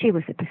luckily she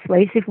was a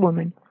persuasive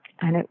woman,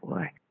 and it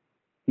worked.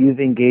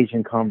 You've engaged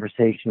in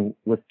conversation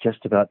with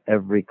just about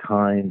every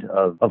kind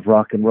of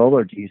rock and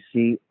roller. Do you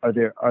see,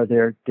 are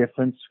there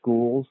different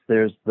schools?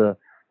 There's the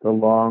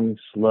long,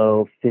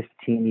 slow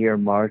 15-year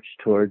march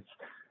towards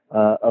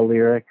a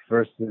lyric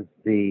versus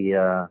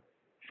the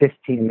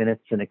 15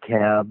 minutes in a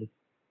cab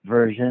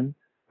version.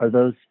 Are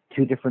those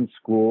two different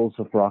schools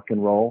of rock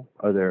and roll?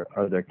 Are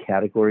there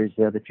categories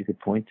there that you could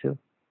point to?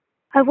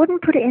 I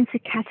wouldn't put it into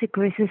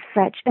categories as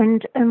such.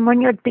 And when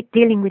you're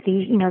dealing with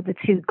the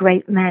two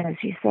great men, as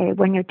you say,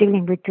 when you're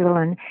dealing with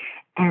Dylan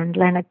and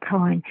Leonard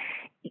Cohen,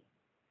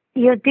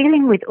 you're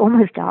dealing with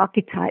almost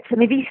archetypes. I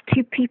mean, these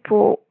two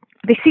people,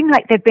 they seem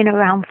like they've been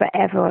around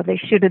forever, or they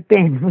should have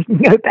been. We can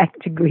go back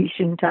to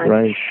Grecian times.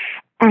 Right.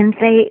 And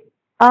they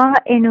are,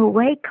 in a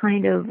way,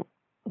 kind of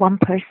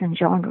one-person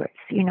genres.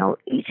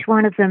 Each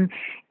one of them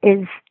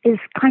is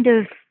kind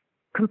of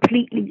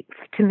completely,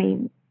 to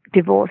me,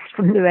 divorced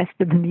from the rest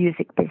of the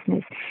music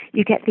business.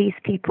 You get these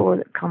people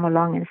that come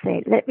along and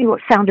say, let me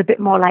sound a bit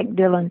more like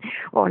Dylan,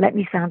 or let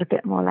me sound a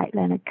bit more like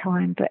Leonard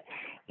Cohen. But,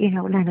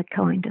 Leonard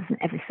Cohen doesn't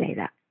ever say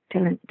that.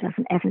 Dylan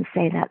doesn't ever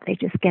say that. They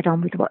just get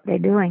on with what they're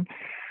doing.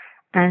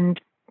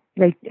 And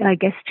they, I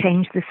guess,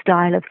 change the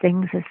style of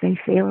things as they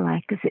feel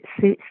like, as it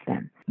suits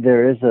them.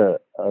 There is a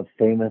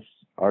famous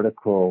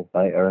article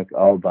by Eric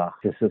Albach.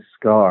 This is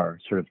Scar,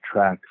 sort of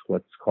tracks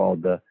what's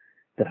called the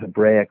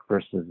Hebraic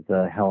versus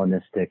the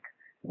Hellenistic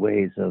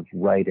ways of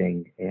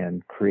writing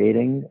and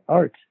creating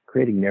art,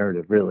 creating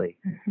narrative, really.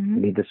 Mm-hmm.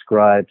 And he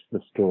describes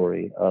the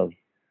story of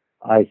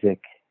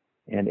Isaac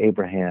and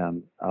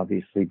Abraham.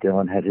 Obviously,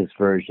 Dylan had his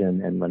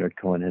version, and Leonard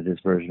Cohen had his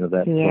version of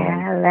that song.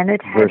 Yeah,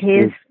 Leonard had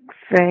his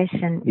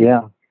version.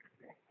 Yeah,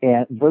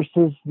 and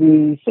versus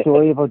the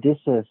story of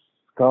Odysseus,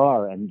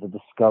 Scar, and the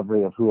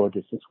discovery of who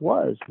Odysseus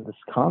was. This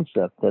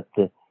concept that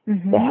the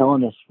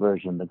Hellenist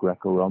version, the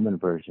Greco-Roman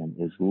version,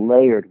 is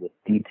layered with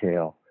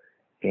detail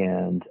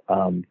and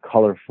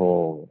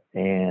colorful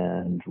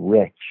and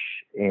rich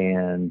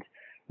and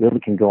really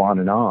can go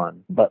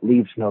on, but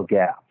leaves no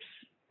gaps.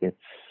 It's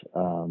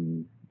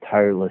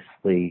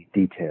tirelessly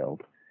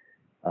detailed,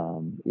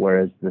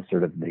 whereas the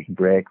sort of the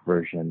Hebraic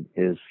version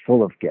is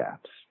full of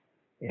gaps.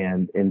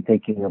 And in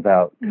thinking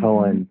about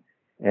Cohen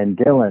and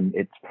Dylan,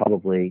 it's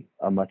probably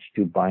a much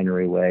too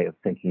binary way of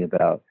thinking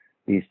about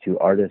these two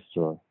artists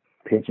or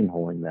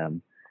pigeonholing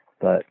them.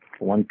 But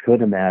one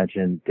could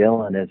imagine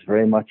Dylan as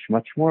very much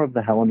more of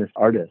the Hellenist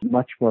artist,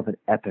 much more of an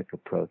epic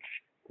approach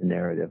to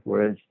narrative,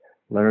 whereas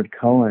Leonard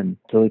Cohen,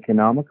 so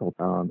economical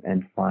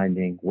and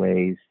finding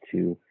ways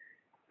to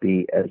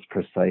be as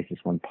precise as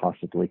one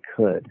possibly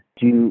could.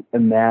 Do you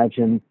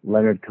imagine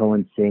Leonard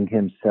Cohen seeing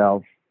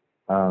himself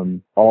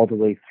all the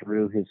way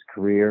through his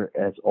career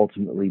as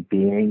ultimately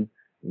being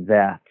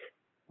that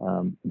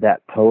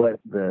poet,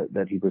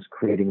 that he was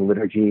creating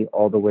liturgy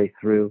all the way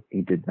through?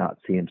 He did not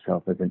see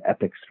himself as an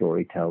epic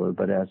storyteller,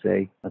 but as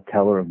a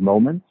teller of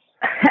moments?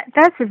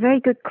 That's a very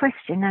good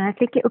question, and I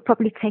think it would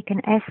probably take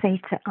an essay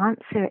to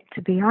answer it,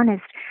 to be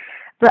honest.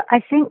 But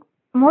I think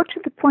more to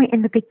the point,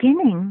 in the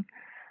beginning,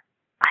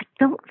 I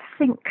don't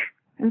think,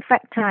 in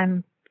fact,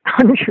 I'm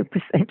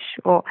 100%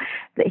 sure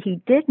that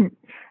he didn't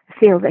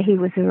feel that he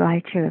was a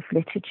writer of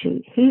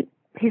liturgy.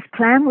 His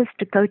plan was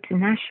to go to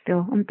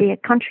Nashville and be a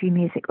country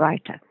music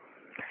writer.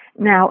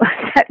 Now,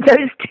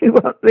 those two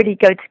won't really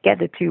go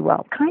together too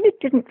well. Kind of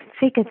didn't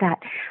figure that.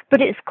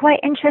 But it's quite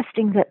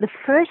interesting that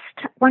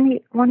when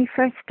he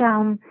first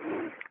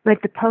read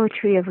the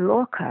poetry of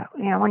Lorca,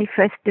 when he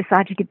first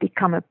decided to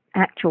become an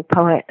actual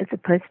poet as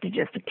opposed to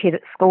just a kid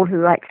at school who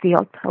writes the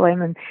odd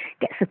poem and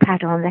gets a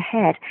pat on the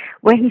head,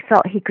 where he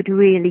felt he could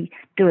really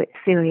do it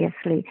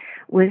seriously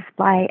was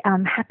by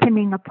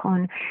happening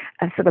upon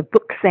a sort of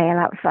book sale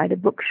outside a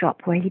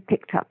bookshop where he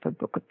picked up a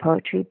book of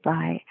poetry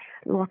by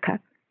Lorca,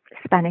 a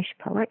Spanish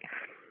poet.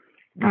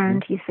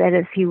 And he said,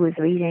 as he was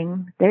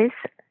reading this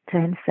to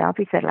himself,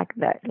 he said, like,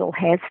 that little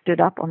hair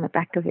stood up on the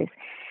back of his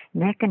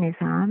neck and his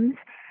arms.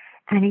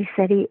 And he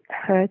said he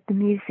heard the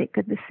music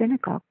of the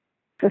synagogue.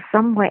 So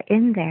somewhere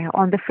in there,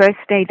 on the first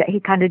day that he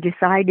kind of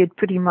decided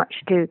pretty much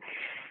to,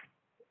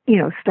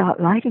 start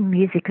writing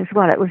music as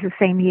well. It was the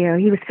same year.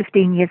 He was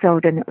 15 years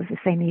old, and it was the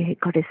same year he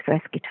got his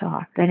first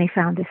guitar. Then he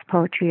found this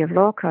poetry of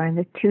Lorca, and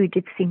the two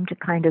did seem to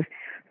kind of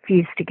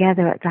fuse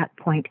together at that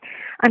point.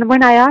 And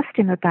when I asked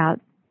him about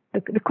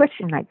the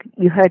question, like,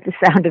 you heard the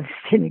sound of the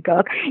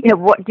synagogue,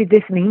 what did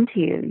this mean to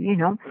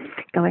you,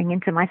 going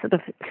into my sort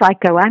of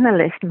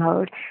psychoanalyst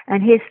mode.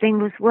 And his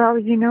thing was, well,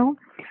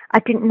 I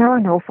didn't know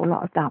an awful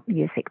lot about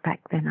music back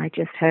then. I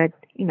just heard,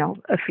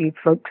 a few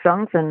folk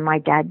songs and my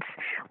dad's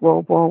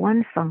World War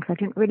I songs. I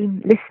didn't really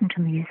listen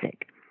to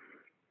music.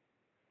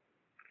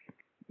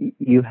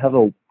 You have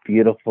a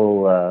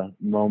beautiful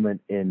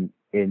moment in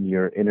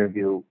your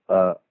interview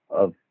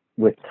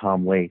with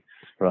Tom Waits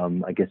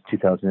from, I guess,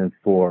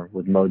 2004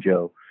 with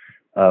Mojo,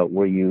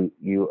 where you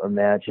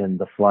imagine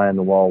the fly on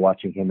the wall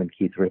watching him and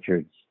Keith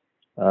Richards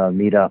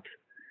meet up.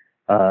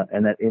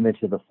 And that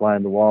image of the fly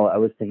on the wall, I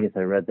was thinking as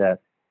I read that,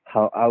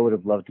 how I would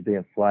have loved to be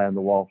a fly on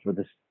the wall for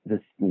this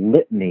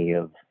litany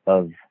of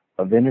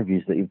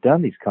interviews that you've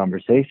done, these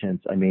conversations.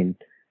 I mean,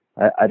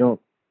 I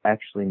don't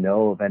actually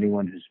know of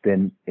anyone who's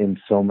been in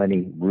so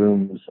many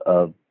rooms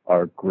of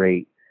our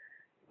great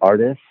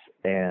artists.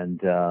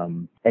 And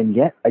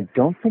yet, I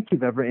don't think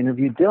you've ever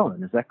interviewed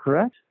Dylan. Is that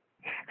correct?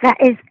 That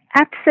is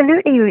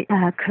absolutely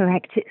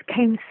correct. It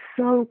came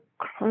so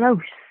close.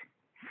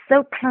 I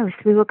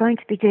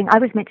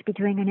was meant to be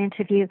doing an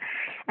interview,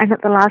 and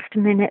at the last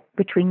minute,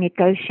 between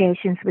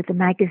negotiations with the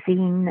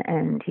magazine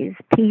and his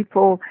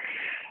people,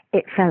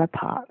 it fell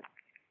apart.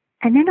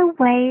 And in a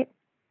way,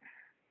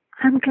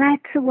 I'm glad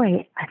to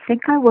wait. I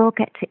think I will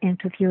get to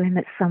interview him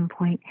at some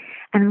point,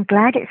 and I'm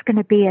glad it's going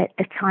to be at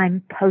a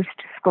time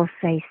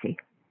post-Scorsese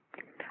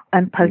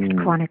and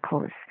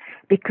post-Chronicles,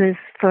 because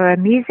for a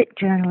music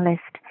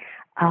journalist,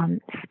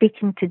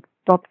 speaking to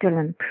Bob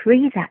Dylan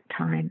pre that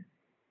time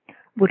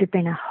would have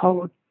been a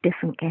whole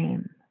different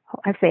game.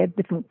 I say a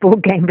different ball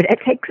game, but it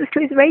takes us to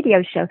his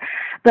radio show.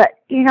 But,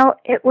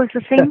 it was a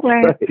thing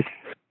where... Right.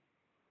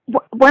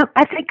 Well,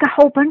 I think a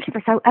whole bunch of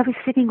us. I was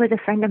sitting with a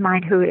friend of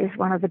mine who is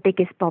one of the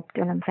biggest Bob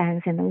Dylan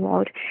fans in the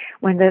world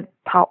when the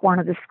part one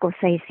of the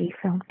Scorsese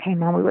film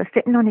came on. We were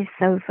sitting on his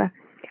sofa,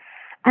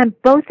 and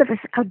both of us,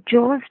 our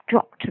jaws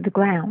dropped to the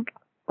ground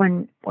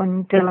when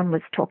Dylan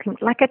was talking,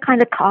 like a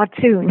kind of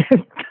cartoon.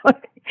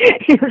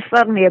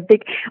 Suddenly a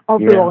big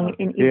oblong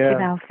in each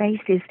of our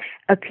faces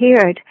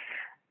appeared,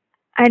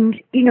 and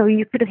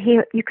you could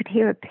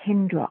hear a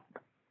pin drop.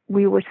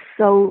 We were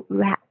so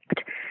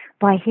rapt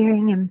by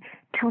hearing him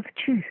tell the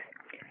truth,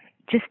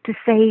 just to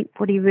say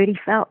what he really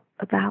felt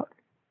about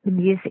the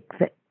music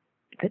that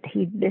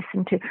he'd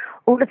listened to,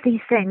 all of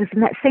these things.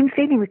 And that same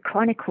feeling with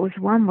Chronicles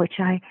 1, which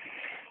I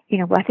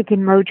think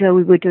in Mojo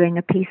we were doing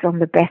a piece on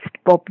the best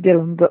Bob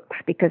Dylan books,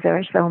 because there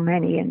are so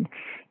many, and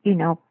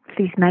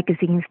these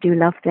magazines do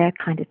love their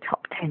kind of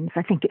top tens.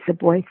 I think it's a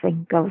boy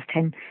thing, girls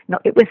 10. No,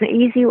 it was an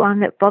easy one.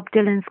 That Bob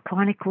Dylan's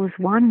Chronicles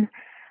 1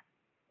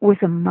 was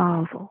a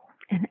marvel,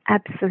 an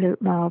absolute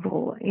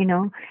marvel.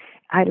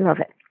 I love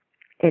it.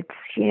 It's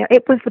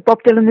it was the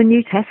Bob Dylan, the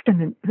New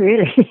Testament,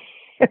 really.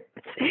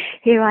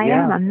 Here I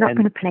am. I'm not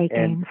going to play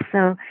games.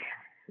 So,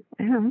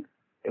 and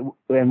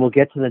we'll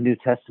get to the New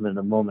Testament in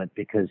a moment,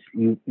 because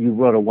you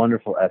wrote a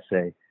wonderful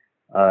essay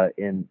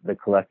in the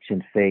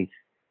collection Faith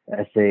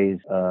Essays,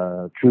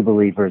 True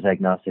Believers,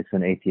 Agnostics,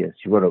 and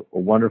Atheists. You wrote a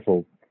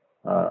wonderful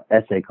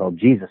essay called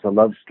Jesus, a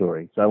Love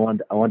Story. So I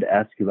wanted to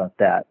ask you about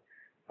that.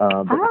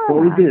 But before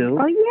we do,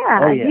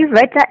 you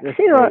read that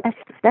too.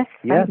 That's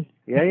funny.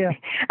 Yeah.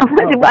 I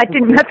wonder why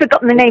I've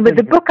forgotten the name of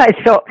the book. I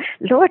thought,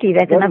 Lordy,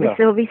 there's another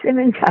Sylvie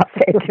Simmons out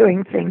there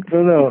doing things.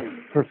 No,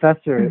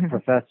 Professor, it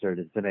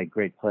has been a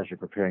great pleasure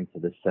preparing for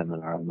this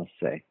seminar. I must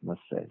say,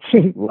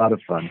 a lot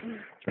of fun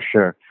for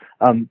sure.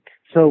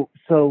 So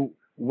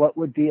what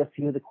would be a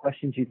few of the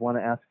questions you'd want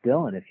to ask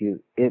Dylan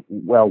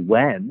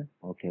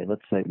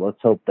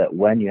let's hope that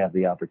when you have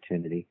the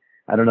opportunity.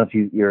 I don't know if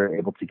you're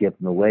able to give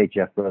them away.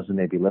 Jeff Rosen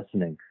may be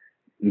listening.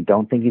 You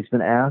don't think he's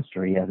been asked,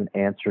 or he hasn't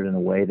answered in a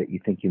way that you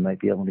think you might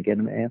be able to get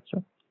him to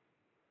answer?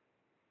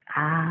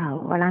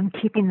 Well, I'm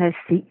keeping those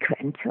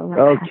secret until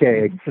that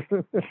happens,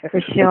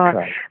 for sure.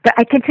 Okay. But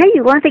I can tell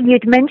you one thing.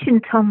 You'd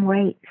mentioned Tom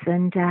Waits,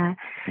 and I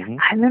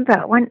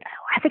remember one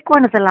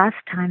of the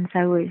last times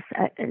I was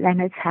at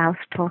Leonard's house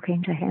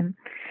talking to him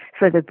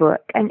for the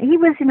book, and he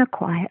was in a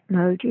quiet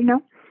mode,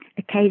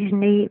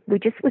 Occasionally, we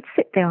just would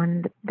sit there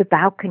on the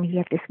balcony. He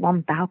had this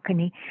one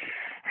balcony,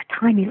 a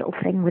tiny little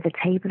thing with a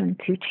table and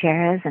 2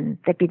 chairs, and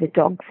there'd be the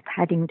dogs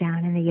padding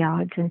down in the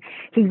yards, and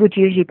he would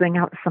usually bring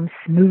out some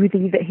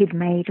smoothie that he'd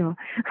made or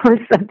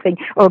something,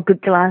 or a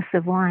good glass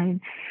of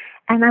wine.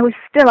 And I was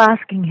still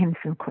asking him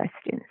some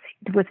questions.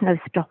 There was no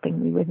stopping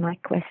me with my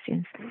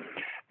questions.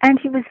 And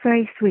he was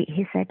very sweet.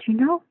 He said,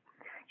 you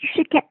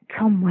should get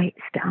Tom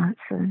Waits to answer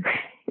them.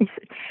 He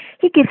said,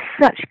 he gives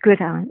such good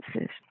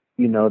answers.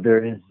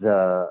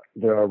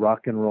 There are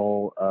rock and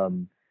roll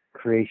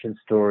creation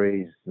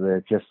stories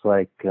that, just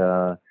like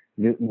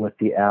Newton with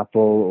the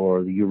apple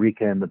or the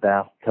Eureka in the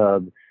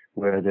bathtub,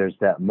 where there's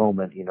that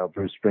moment,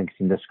 Bruce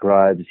Springsteen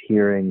describes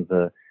hearing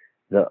the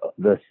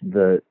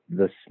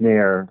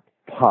snare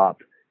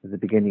pop at the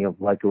beginning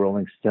of Like a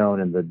Rolling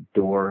Stone, and the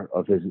door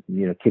of his,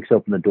 kicks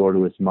open the door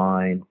to his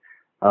mind.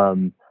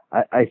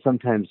 I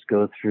sometimes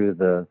go through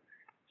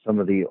some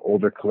of the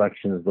older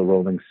collections of the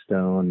Rolling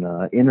Stone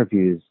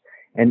interviews,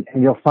 and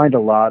you'll find a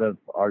lot of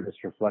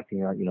artists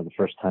reflecting on, the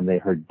first time they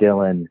heard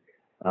Dylan,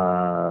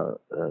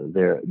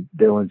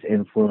 Dylan's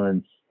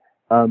influence.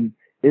 Of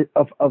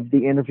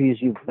the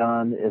interviews you've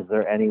done, is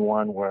there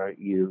anyone where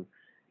you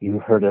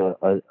heard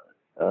a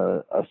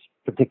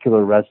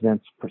particular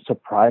resonance,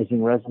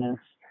 surprising resonance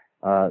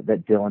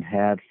that Dylan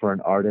had for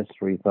an artist,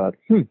 where you thought,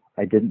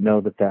 I didn't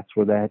know that's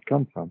where that had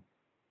come from?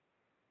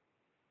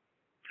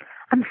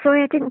 I'm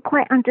sorry, I didn't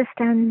quite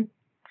understand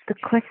the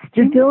question.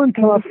 Did Dylan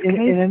come up in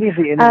any of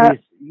the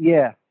interviews?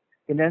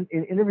 In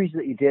interviews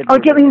that you did. Oh,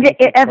 do you mean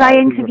have I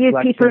interviewed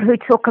people who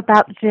talk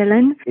about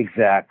Dylan?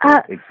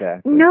 Exactly.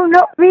 No,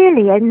 not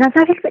really. And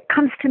nothing that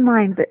comes to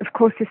mind. But of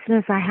course, as soon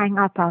as I hang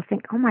up, I'll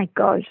think, oh my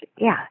gosh,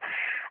 yeah.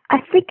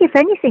 I think, if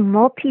anything,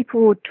 more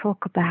people would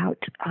talk about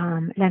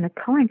Leonard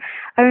Cohen.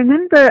 I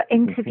remember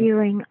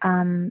interviewing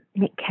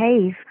Nick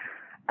Cave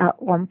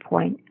at one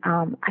point.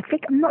 I'm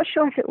not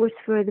sure if it was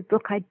for the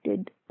book I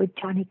did with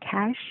Johnny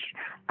Cash,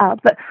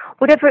 but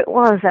whatever it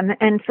was,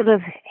 and sort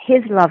of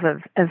his love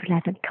of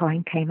Leonard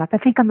Cohen came up. I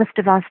think I must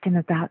have asked him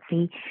about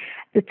the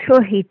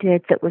tour he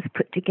did that was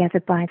put together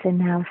by the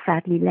now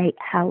sadly late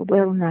Hal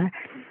Wilner.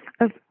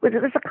 It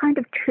was a kind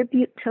of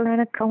tribute to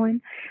Leonard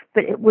Cohen,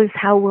 but it was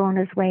Hal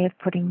Wilner's way of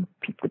putting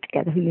people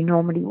together who you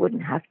normally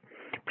wouldn't have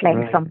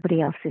playing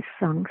somebody else's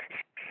songs.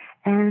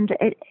 And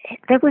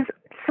there was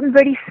some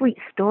very sweet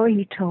story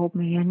he told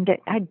me, and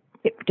it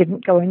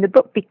didn't go in the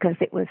book because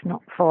it was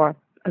not for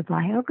a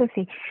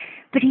biography.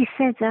 But he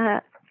said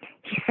that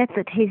I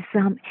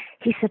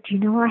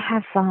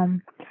have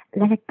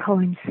Leonard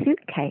Cohen's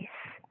suitcase.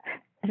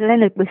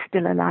 Leonard was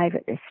still alive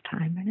at this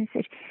time, and I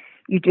said,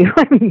 you do?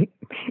 I mean,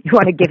 you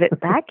want to give it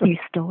back? You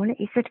stole it?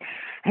 He said,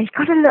 and he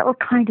got a little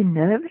kind of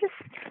nervous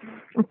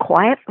and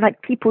quiet,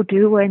 like people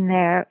do when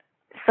they're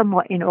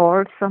somewhat in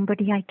awe of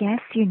somebody, I guess,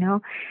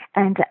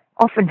 and it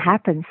often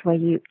happens where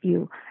you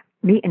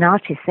meet an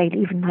artist, say,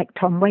 even like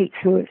Tom Waits,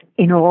 who is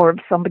in awe of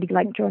somebody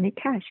like Johnny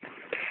Cash.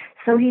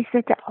 So he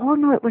said that, oh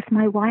no, it was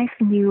my wife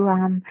knew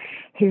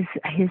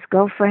his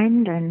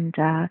girlfriend, and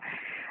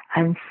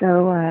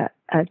so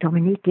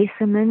Dominique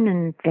Gisselman,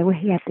 and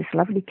he had this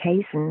lovely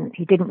case, and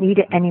he didn't need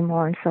it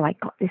anymore, and so I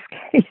got this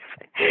case.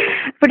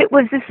 But it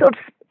was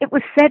it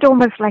was said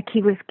almost like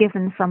he was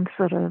given some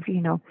sort of,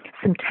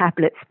 some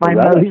tablets by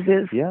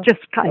Moses,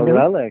 just kind of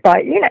relic.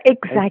 By,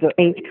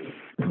 exactly.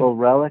 Well,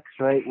 relics,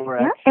 right, were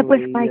actually it was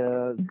like,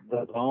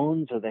 the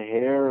bones or the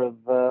hair of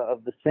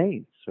the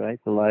saints, right?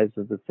 The lives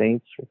of the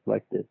saints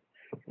reflected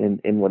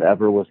in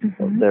whatever was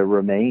their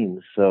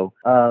remains. So,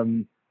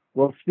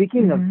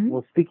 speaking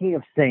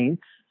of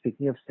saints,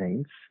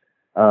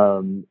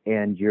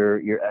 and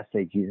your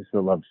essay, Jesus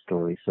the Love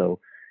Story. So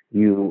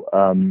you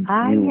yes,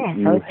 I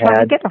was trying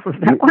to get off of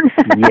that one.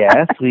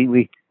 Yes,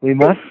 we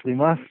must.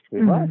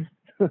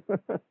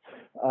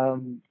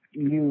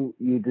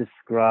 You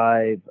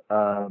describe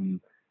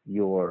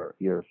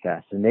your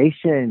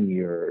fascination,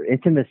 your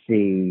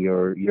intimacy,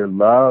 your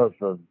love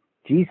of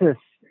Jesus,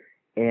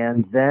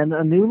 and then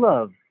a new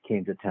love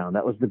came to town.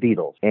 That was the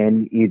Beatles.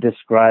 And you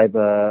describe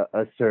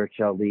a search.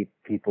 I'll leave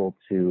people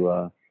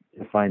to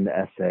find the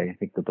essay. I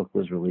think the book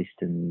was released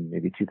in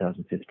maybe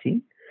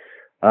 2015.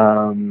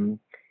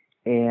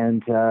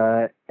 And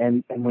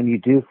when you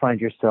do find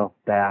yourself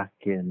back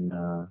in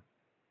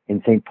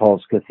St.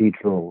 Paul's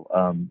Cathedral,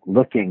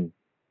 looking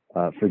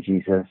for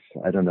Jesus,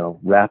 I don't know,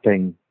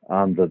 rapping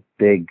on the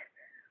big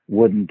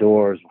wooden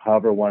doors,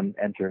 however one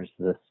enters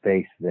the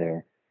space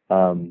there,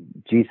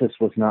 Jesus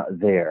was not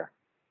there.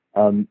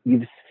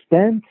 You've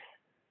spent,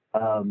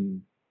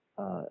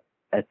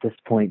 at this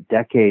point,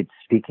 decades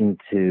speaking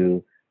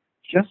to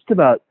just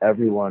about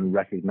everyone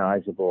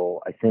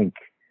recognizable, I think,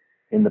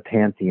 in the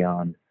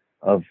pantheon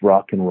of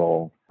rock and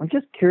roll. I'm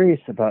just curious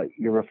about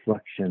your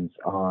reflections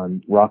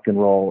on rock and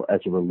roll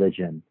as a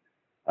religion,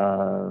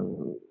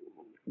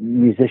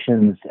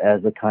 musicians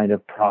as a kind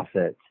of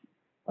prophet,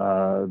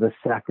 the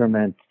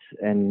sacrament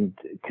and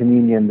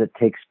communion that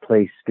takes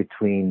place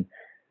between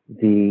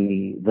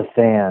the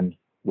fan,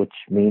 which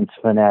means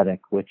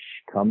fanatic, which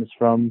comes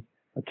from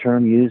a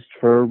term used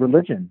for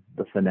religion.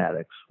 The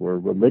fanatics were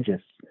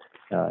religious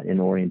in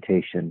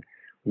orientation.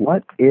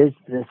 What is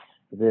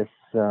this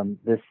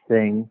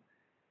thing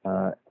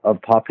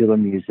of popular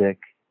music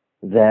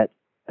that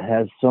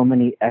has so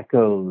many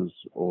echoes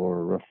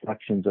or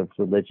reflections of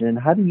religion? And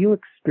how do you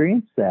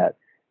experience that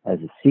as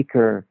a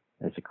seeker,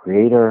 as a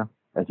creator,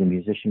 as a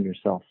musician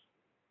yourself?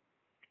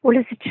 Well,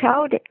 as a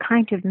child, it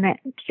kind of meant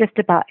just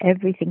about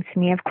everything to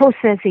me. Of course,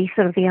 there's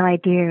the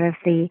idea of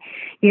the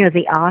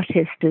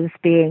artist as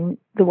being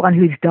the one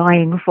who's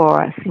dying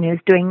for us, is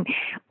doing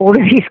all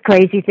of these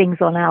crazy things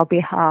on our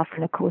behalf.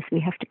 And of course, we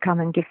have to come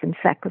and give them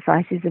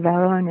sacrifices of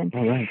our own and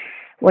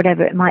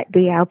whatever it might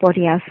be, our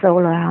body, our soul,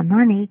 or our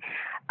money.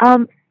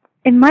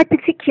 In my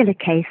particular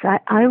case,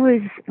 I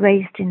was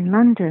raised in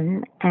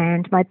London,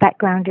 and my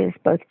background is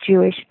both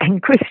Jewish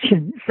and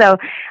Christian. So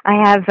I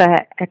have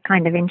a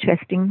kind of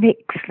interesting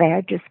mix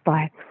there just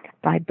by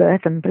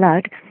birth and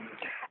blood.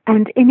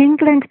 And in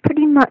England,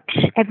 pretty much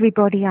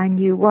everybody I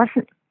knew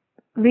wasn't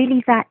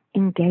really that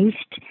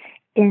engaged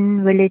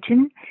in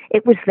religion.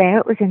 It was there,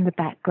 it was in the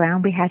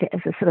background. We had it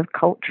as a sort of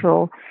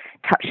cultural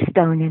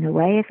touchstone in a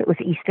way. If it was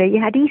Easter,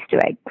 you had Easter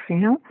eggs,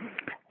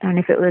 and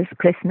if it was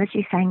Christmas,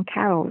 you sang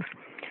carols.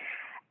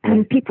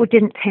 And people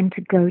didn't tend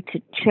to go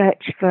to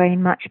church very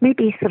much,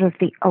 maybe sort of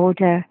the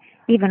older,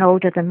 even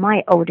older than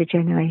my older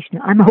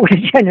generation. I'm older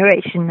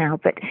generation now,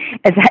 but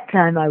at that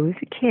time I was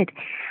a kid.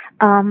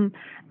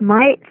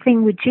 My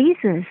thing with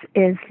Jesus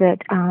is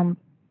that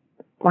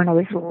when I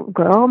was a little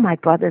girl, my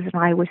brothers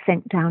and I were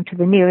sent down to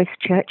the nearest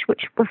church,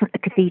 which wasn't a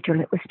cathedral,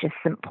 it was just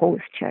St.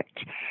 Paul's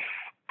Church.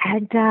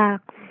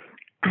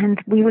 And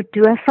we would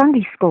do a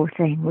Sunday school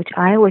thing, which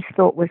I always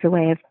thought was a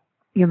way of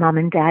your mum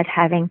and dad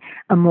having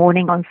a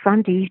morning on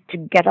Sunday to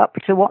get up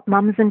to what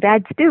mums and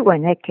dads do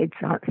when their kids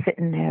aren't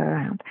sitting there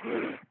around.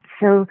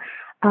 So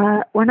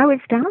when I was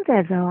down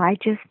there, though, I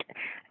just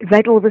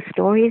read all the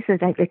stories,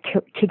 the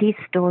kiddie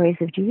stories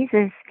of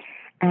Jesus,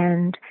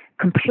 and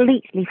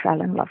completely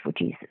fell in love with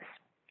Jesus.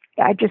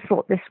 I just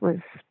thought this was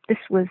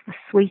the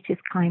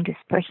sweetest,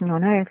 kindest person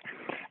on earth.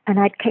 And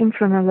I came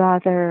from a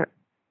rather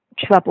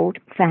troubled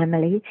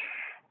family.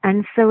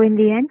 And so in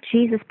the end,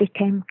 Jesus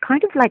became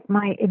kind of like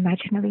my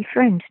imaginary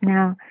friend.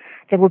 Now,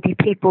 there will be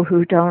people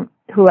who are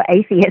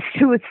atheists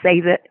who would say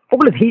that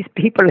all of these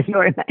people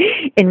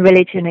in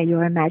religion are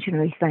your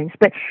imaginary friends.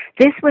 But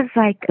this was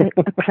like a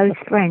close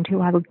friend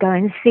who I would go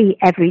and see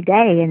every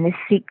day in this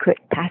secret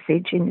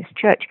passage in this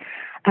church.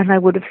 And I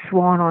would have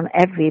sworn on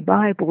every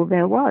Bible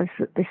there was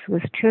that this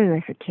was true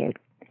as a kid.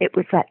 It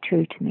was that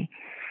true to me.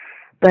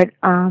 But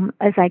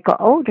as I got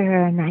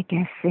older, and I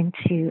guess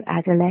into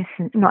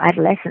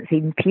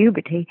even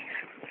puberty,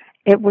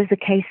 it was a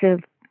case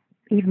of,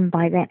 even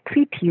by that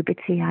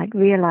pre-puberty, I'd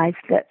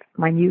realized that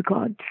my new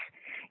gods,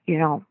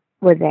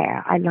 were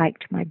there. I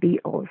liked my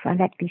Beatles. I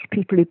liked these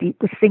people who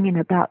were singing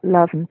about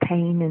love and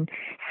pain and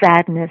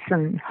sadness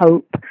and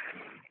hope.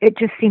 It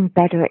just seemed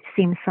better. It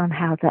seemed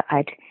somehow that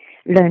I'd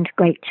learned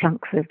great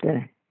chunks of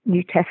the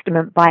New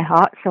Testament by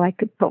heart so I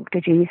could talk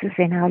to Jesus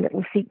in our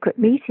little secret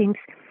meetings.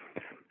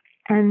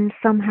 And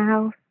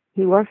somehow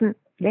he wasn't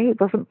there, he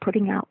wasn't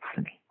putting out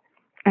for me.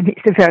 And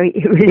it's a very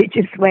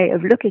irreligious way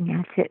of looking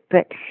at it,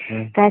 but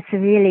that's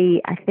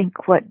really, I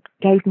think, what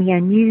gave me a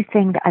new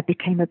thing that I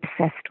became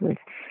obsessed with,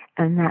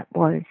 and that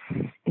was,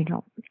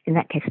 in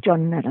that case,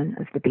 John Lennon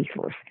of the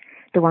Beatles,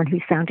 the one who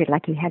sounded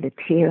like he had a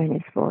tear in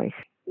his voice.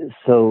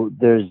 So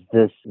there's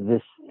this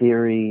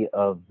theory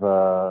of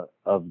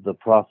the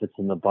prophets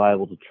in the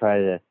Bible to try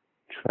to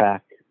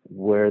track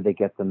where they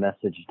get the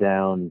message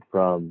down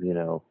from,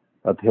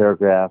 a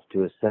paragraph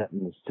to a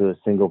sentence to a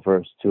single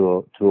verse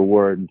to a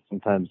word, and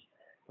sometimes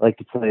I like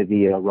to play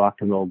the rock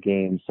and roll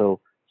game. So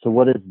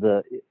what is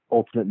the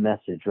ultimate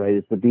message, right?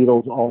 Is the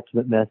Beatles'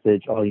 ultimate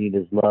message, all you need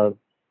is love?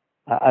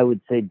 I would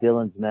say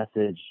Dylan's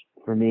message,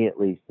 for me at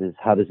least, is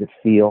how does it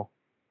feel?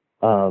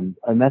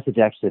 A message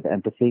actually of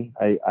empathy.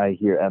 I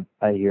hear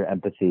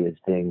empathy as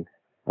being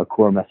a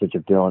core message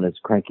of Dylan, as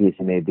cranky as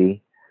he may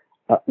be.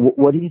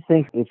 What do you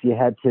think if you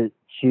had to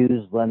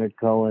choose Leonard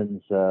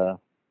Cohen's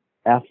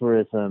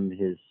aphorism,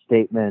 his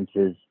statement,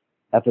 his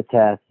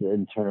epitaph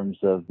in terms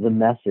of the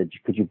message?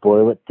 Could you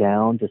boil it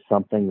down to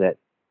something that,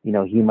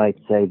 he might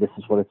say, this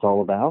is what it's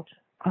all about?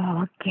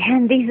 Oh,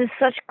 again, these are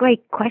such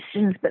great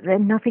questions, but they're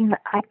nothing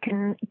that I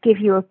can give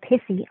you a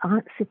pithy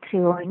answer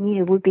to.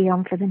 And, we'd be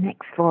on for the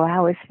next 4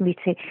 hours for me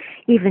to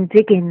even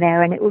dig in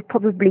there, and it would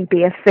probably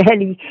be a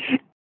fairly...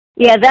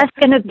 Yeah, that's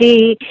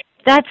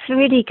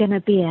really going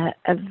to be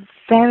a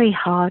very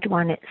hard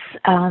one.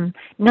 It's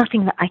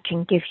nothing that I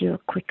can give you a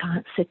quick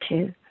answer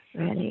to,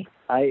 really.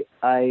 I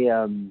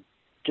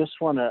just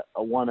want to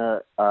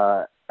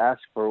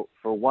ask for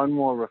one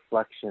more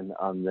reflection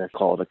on this,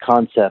 called a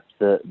concept,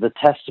 the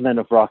testament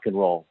of rock and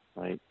roll,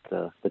 right?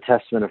 The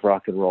testament of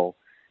rock and roll.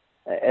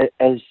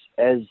 As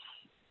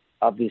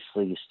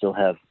obviously you still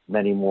have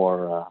many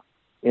more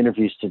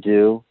interviews to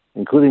do,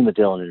 including the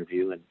Dylan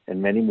interview,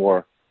 and many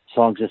more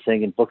songs to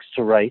sing and books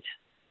to write.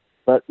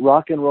 But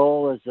rock and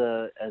roll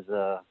as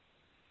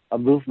a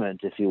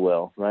movement, if you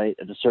will, right?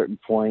 At a certain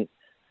point,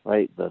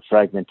 right? The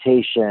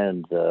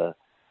fragmentation, the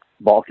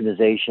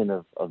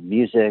balkanization of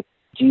music.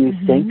 Do you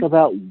think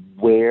about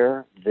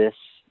where this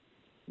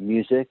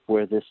music,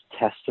 where this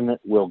testament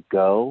will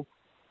go?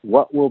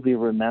 What will be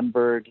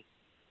remembered?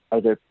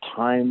 Are there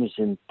times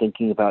in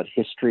thinking about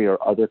history or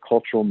other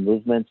cultural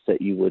movements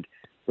that you would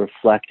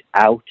reflect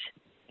out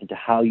into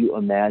how you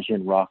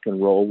imagine rock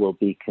and roll will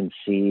be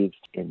conceived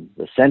in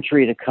the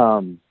century to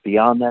come?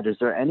 Beyond that, is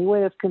there any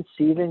way of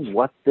conceiving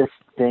what this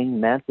thing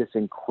meant, this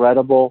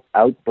incredible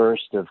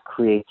outburst of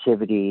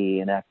creativity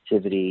and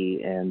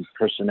activity and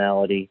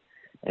personality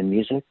and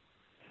music?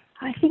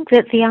 I think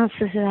that the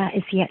answer to that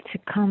is yet to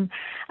come.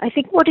 I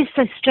think what is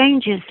so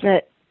strange is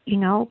that,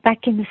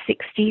 back in the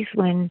 60s,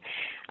 when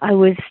I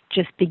was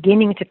just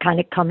beginning to kind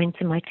of come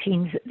into my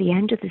teens at the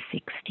end of the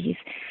 60s,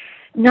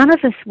 none of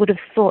us would have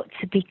thought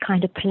to be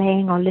kind of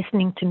playing or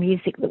listening to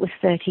music that was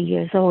 30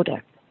 years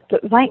older.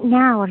 But right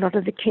now, a lot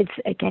of the kids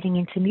that are getting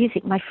into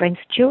music, my friends'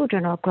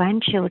 children or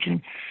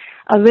grandchildren,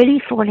 are really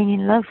falling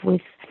in love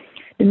with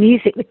the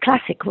music, the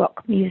classic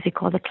rock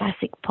music or the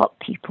classic pop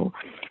people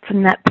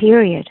from that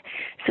period.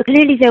 So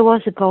clearly there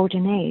was a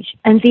golden age,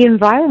 and the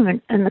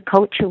environment and the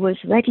culture was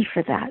ready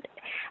for that.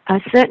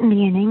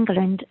 Certainly in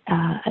England,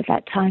 at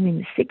that time in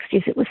the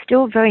 60s, it was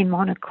still very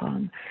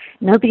monochrome.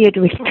 Nobody had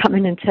really come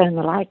in and turned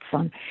the lights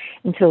on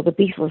until the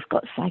Beatles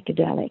got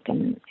psychedelic,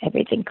 and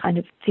everything kind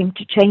of seemed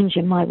to change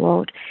in my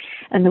world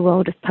and the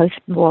world of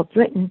post-war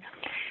Britain.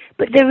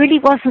 But there really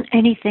wasn't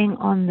anything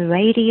on the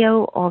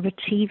radio or the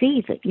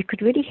TV that you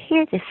could really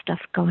hear this stuff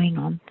going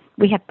on.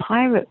 We had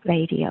pirate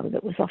radio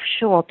that was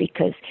offshore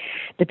because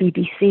the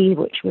BBC,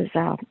 which was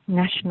our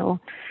national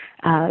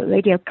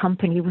radio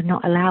company, would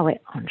not allow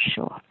it on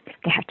shore.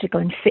 They had to go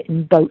and sit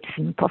in boats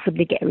and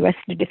possibly get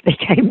arrested if they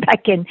came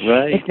back in,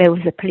 if there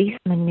was a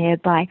policeman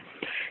nearby.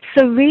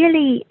 So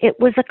really, it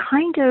was a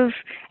kind of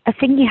a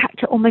thing you had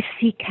to almost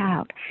seek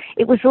out.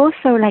 It was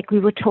also, like we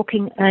were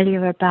talking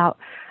earlier about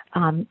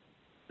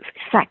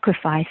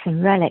sacrifice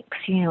and relics,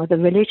 the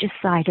religious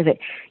side of it.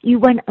 You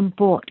went and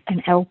bought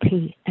an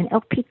LP. An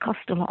LP cost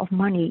a lot of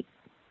money,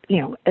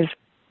 as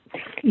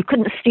you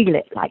couldn't steal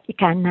it like you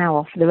can now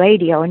off the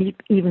radio, and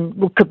even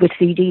with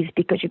CDs,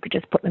 because you could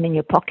just put them in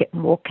your pocket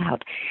and walk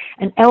out.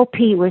 An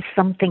LP was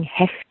something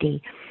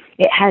hefty.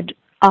 It had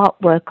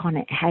artwork on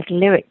it, had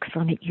lyrics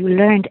on it. You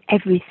learned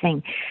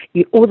everything.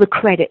 All the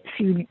credits,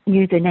 you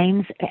knew the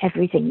names of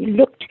everything. You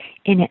looked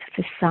in it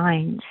for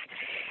signs.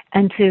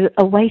 And to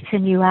await a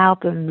new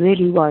album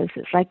really was,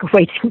 it's like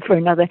waiting for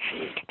another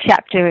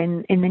chapter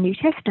in the New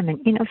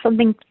Testament,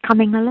 something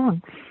coming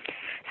along.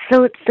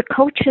 So it's the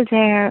culture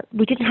there.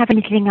 We didn't have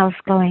anything else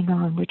going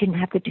on. We didn't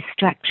have the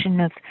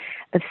distraction of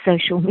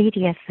social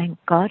media, thank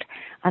God.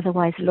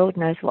 Otherwise, Lord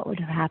knows what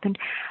would have happened.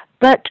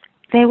 But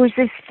there was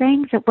this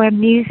thing that where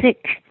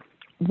music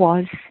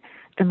was,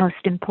 the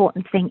most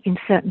important thing in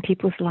certain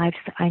people's lives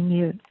that I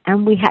knew.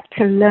 And we had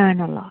to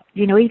learn a lot.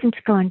 You know, even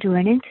to go and do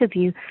an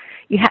interview,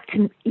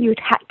 you'd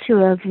had to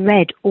have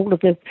read all of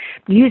the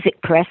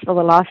music press for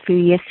the last few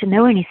years to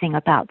know anything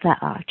about that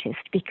artist,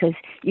 because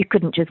you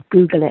couldn't just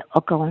Google it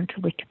or go onto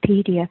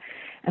Wikipedia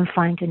and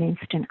find an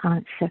instant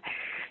answer.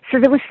 So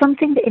there was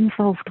something that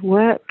involved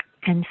work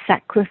and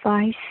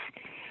sacrifice,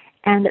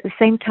 and at the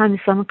same time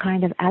some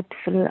kind of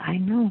absolute,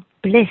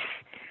 bliss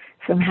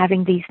from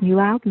having these new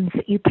albums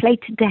that you play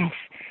to death.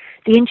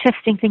 The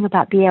interesting thing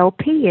about the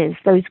LP is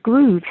those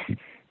grooves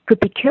could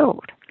be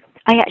killed.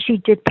 I actually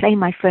did play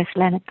my first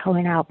Leonard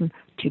Cohen album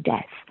to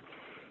death.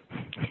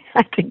 I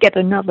had to get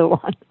another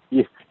one.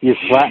 You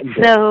flattened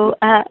it. So,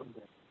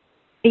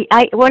 it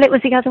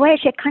was the other way.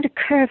 Actually, I kind of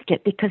curved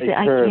it because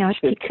I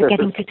keep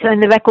forgetting to turn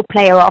the record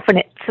player off, and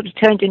it sort of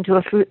turned into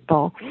a fruit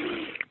bowl.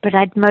 But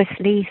I'd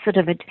mostly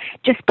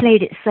just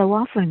played it so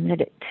often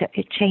that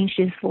it changed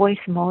his voice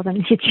more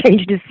than he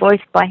changed his voice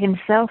by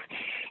himself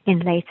in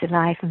later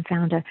life, and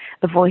found a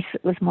voice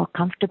that was more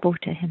comfortable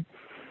to him.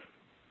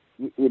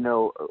 You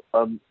know,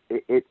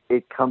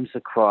 it comes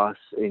across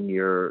in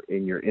your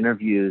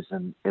interviews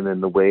and in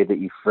the way that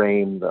you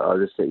frame the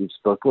artists that you've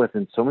spoken with,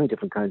 and so many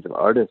different kinds of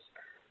artists.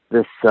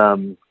 There's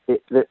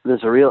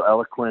a real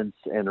eloquence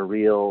and a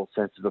real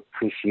sense of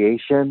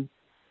appreciation,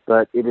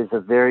 but it is a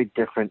very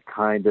different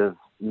kind of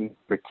music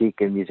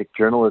critique and music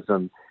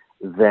journalism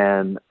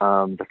than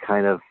the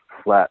kind of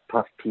flat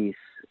puff piece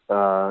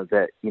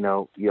that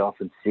you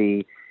often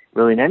see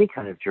really in any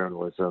kind of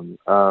journalism.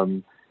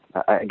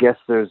 I guess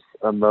there's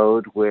a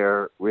mode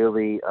where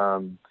really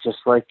just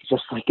like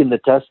in the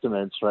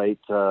Testaments, right?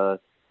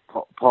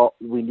 Paul,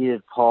 we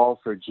needed Paul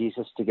for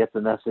Jesus to get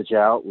the message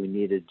out. We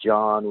needed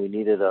John. We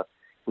needed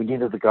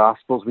the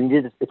Gospels.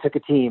 It took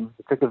a team.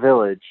 It took a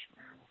village.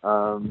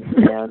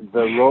 And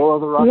the role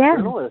of the rock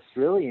journalist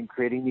really in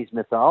creating these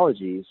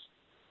mythologies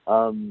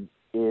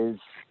is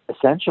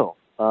essential.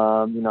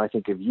 I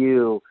think of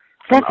you.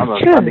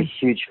 I'm a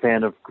huge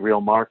fan of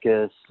Greil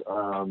Marcus,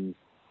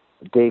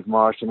 Dave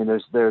Marsh. I mean,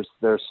 there's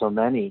so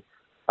many,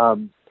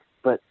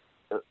 but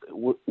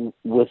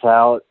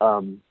without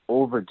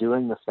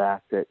overdoing the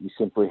fact that you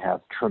simply have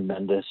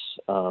tremendous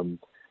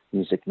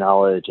music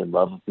knowledge and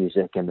love of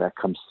music, and that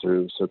comes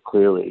through so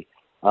clearly.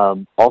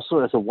 Also,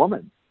 as a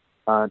woman,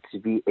 to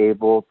be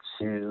able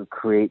to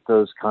create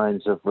those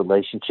kinds of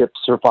relationships,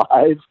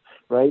 survive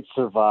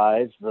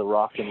the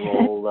rock and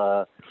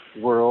roll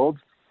world.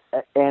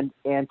 And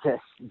to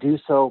do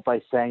so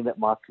by saying that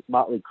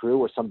Motley Crue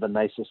were some of the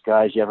nicest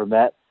guys you ever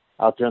met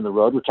out there on the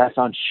road, which I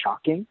found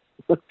shocking.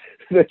 that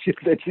you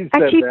said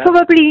actually, that.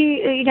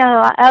 Probably,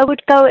 I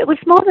would go. It was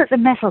more that the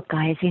metal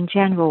guys in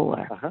general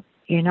were. Uh-huh.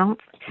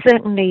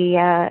 Certainly,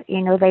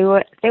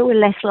 they were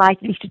less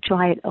likely to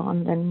try it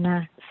on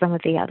than some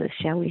of the others,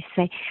 shall we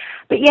say?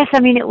 But yes, I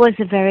mean, it was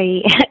a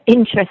very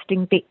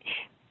interesting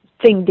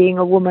thing being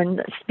a woman,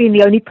 being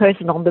the only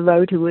person on the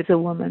road who was a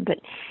woman. But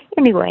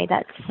anyway,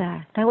 that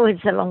was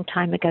a long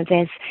time ago.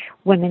 There's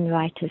women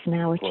writers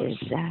now, which is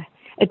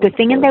a good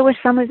thing. And there were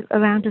some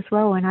around as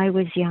well when I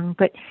was young.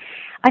 But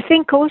I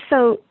think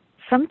also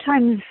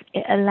sometimes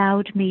it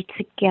allowed me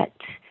to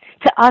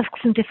ask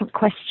some different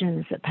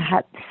questions that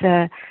perhaps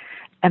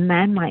a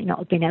man might not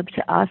have been able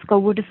to ask, or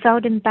would have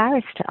felt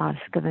embarrassed to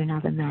ask of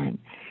another man.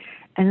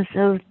 And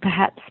so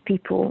perhaps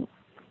people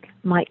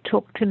might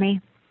talk to me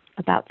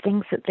about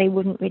things that they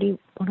wouldn't really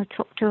want to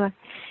talk to a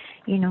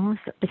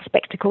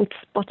bespectacled,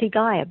 spotty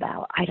guy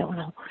about. I don't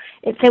know.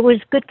 There was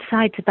good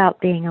sides about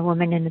being a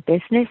woman in the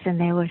business, and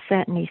there were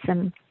certainly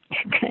some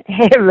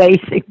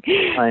hair-raising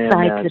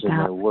sides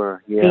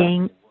about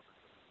being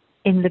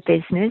in the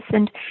business.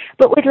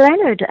 But with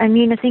Leonard, I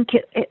mean, I think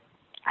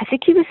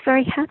he was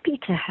very happy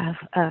to have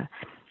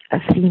a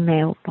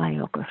female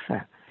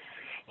biographer.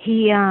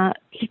 He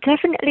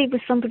definitely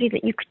was somebody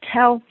that you could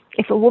tell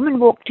if a woman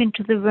walked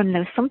into the room,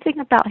 there was something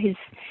about his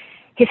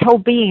whole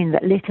being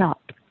that lit up.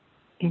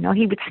 He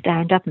would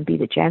stand up and be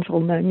the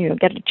gentleman,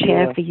 get a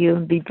chair for you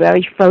and be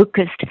very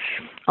focused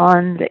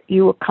on that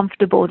you were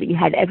comfortable, that you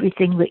had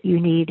everything that you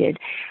needed.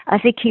 I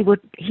think he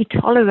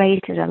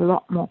tolerated a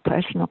lot more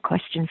personal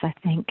questions, I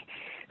think,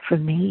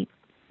 from me,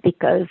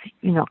 because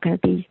you're not going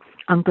to be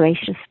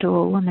ungracious to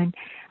a woman.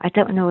 I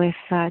don't know if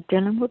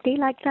Dylan would be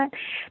like that,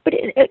 but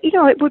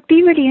it would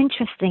be really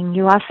interesting.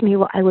 You asked me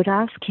what I would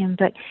ask him,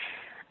 but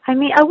I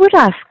mean, I would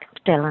ask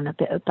Dylan a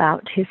bit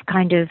about his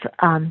kind of,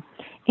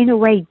 in a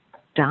way,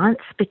 dance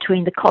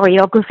between the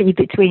choreography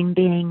between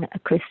being a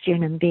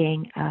Christian and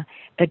being a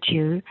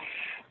Jew.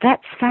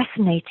 That's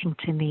fascinating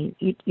to me.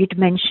 You'd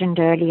mentioned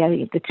earlier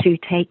the 2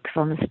 takes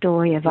on the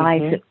story of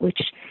Isaac, which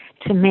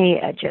to me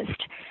are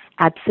just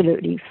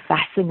absolutely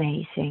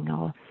fascinating,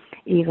 or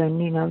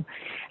even,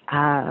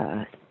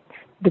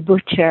 The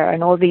Butcher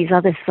and all these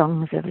other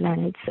songs of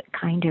Leonard's that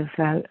kind of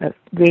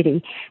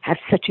really have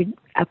such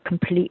a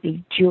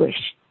completely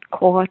Jewish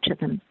core to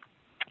them.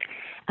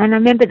 And I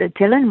remember that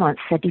Dylan once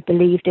said he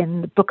believed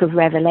in the book of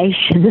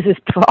Revelation as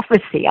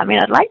prophecy. I mean,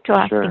 I'd like to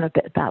ask him a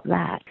bit about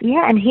that.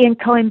 Yeah, and he and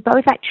Cohen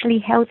both actually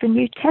held the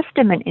New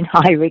Testament in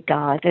high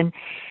regard. And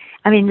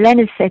I mean,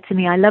 Leonard said to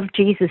me, I love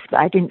Jesus, but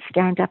I didn't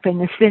stand up in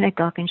the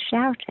synagogue and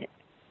shout it.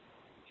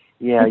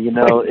 Yeah,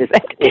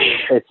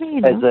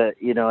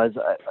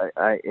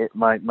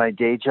 my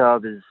day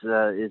job is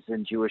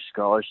in Jewish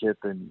scholarship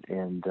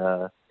and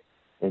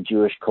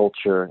Jewish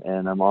culture,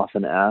 and I'm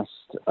often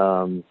asked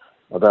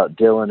about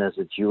Dylan as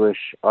a Jewish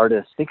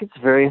artist. I think it's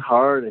very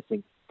hard,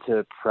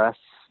 to press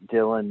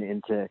Dylan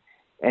into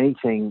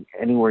anything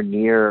anywhere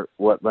near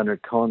what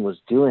Leonard Cohen was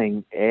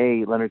doing.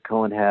 Leonard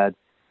Cohen had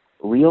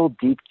real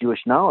deep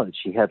Jewish knowledge.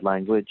 He had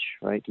language,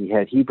 right? He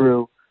had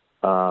Hebrew.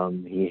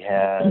 He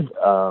had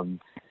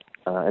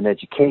an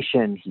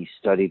education. He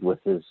studied with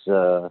his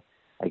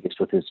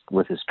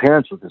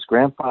parents, with his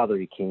grandfather.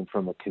 He came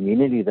from a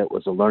community that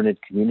was a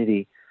learned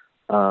community,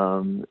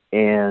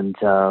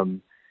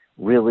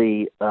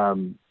 really,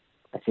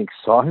 I think,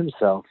 saw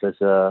himself as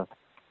a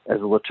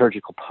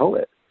liturgical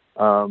poet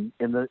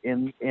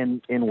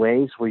in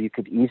ways where you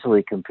could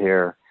easily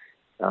compare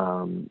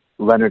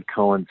Leonard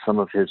Cohen, some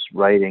of his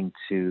writing,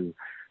 to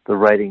the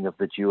writing of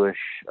the Jewish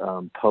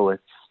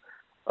poets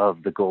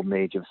of the Golden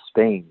Age of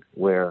Spain,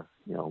 where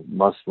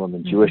Muslim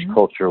and Jewish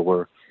culture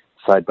were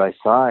side by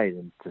side,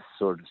 and to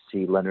sort of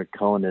see Leonard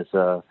Cohen as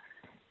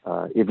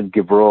Ibn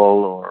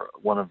Gibrol or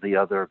one of the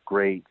other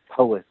great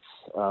poets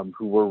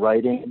who were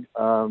writing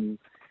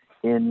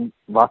in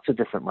lots of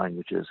different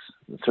languages,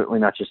 certainly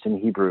not just in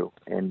Hebrew,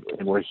 and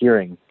we're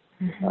hearing.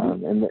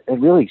 And it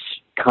really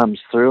comes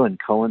through in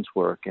Cohen's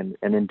work, and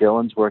in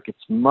Dylan's work,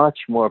 it's much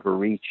more of a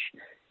reach,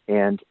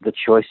 and the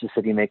choices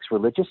that he makes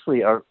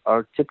religiously are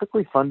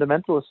typically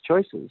fundamentalist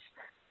choices.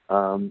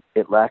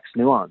 It lacks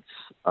nuance.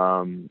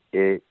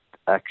 It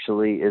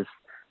actually is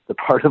the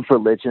part of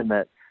religion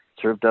that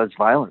sort of does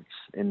violence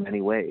in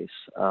many ways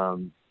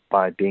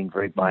by being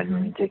very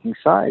binary and taking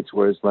sides,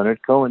 whereas Leonard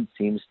Cohen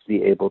seems to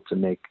be able to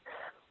make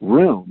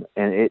room.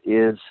 And it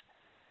is,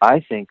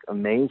 I think,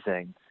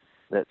 amazing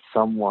that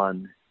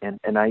someone,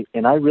 and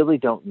I really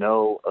don't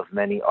know of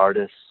many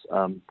artists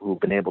who've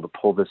been able to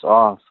pull this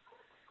off,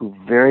 who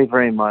very,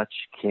 very much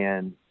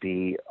can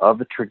be of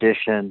a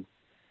tradition,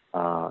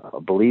 a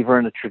believer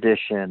in a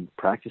tradition,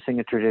 practicing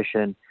a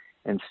tradition,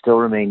 and still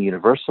remain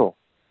universal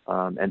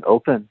and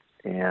open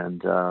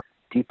and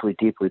deeply,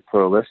 deeply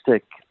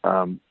pluralistic.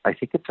 I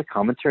think it's a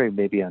commentary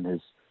maybe on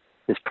his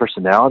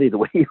personality, the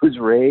way he was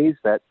raised,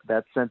 that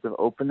sense of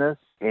openness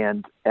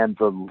and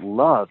the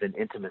love and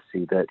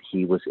intimacy that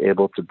he was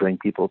able to bring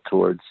people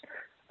towards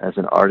as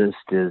an artist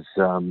is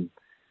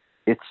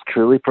it's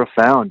truly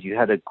profound. You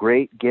had a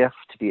great gift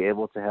to be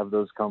able to have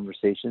those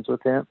conversations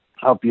with him.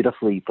 How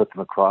beautifully you put them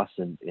across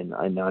in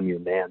I'm Your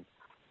Man.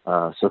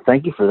 So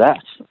thank you for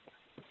that.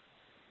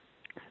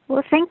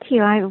 Well, thank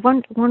you.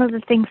 One of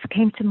the things that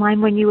came to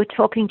mind when you were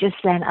talking just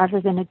then,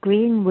 other than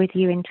agreeing with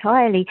you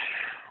entirely,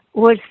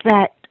 was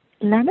that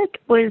Leonard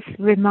was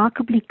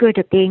remarkably good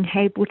at being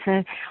able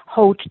to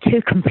hold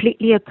two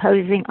completely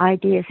opposing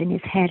ideas in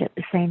his head at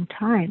the same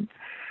time.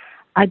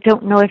 I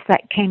don't know if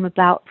that came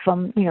about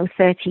from,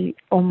 30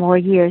 or more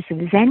years of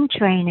Zen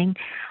training.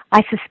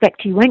 I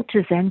suspect he went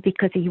to Zen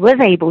because he was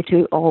able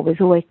to, or was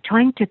always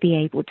trying to be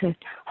able to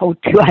hold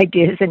two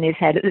ideas in his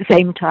head at the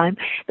same time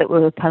that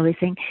were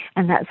opposing,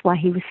 and that's why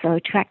he was so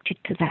attracted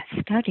to that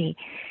study.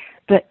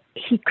 But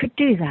he could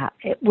do that.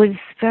 It was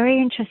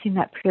very interesting,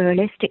 that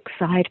pluralistic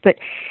side. But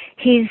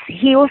he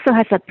also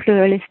has a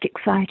pluralistic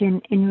side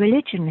in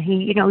religion.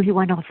 He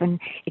went off and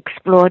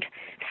explored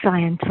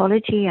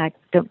Scientology. I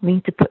don't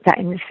mean to put that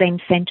in the same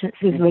sentence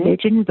as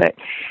religion, but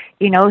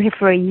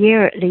for a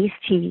year at least,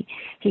 he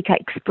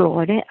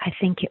explored it. I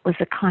think it was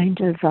a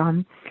kind of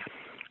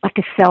like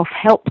a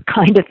self-help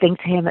kind of thing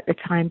to him at the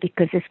time,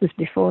 because this was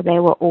before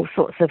there were all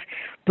sorts of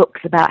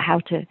books about how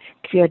to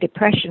cure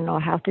depression or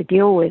how to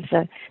deal with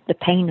the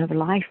pain of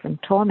life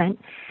and torment.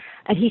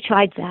 And he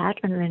tried that,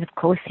 and then of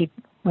course he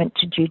went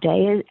to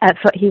Judaism.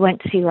 He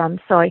went to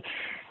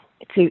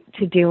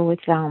deal with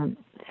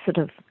sort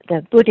of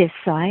the Buddhist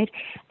side,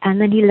 and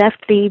then he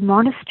left the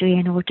monastery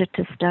in order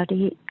to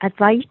study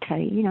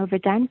Advaita,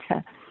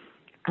 Vedanta,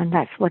 and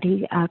that's what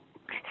he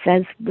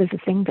says was the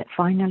thing that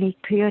finally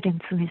cured him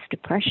from his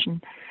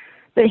depression.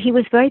 But he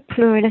was very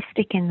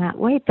pluralistic in that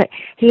way, but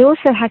he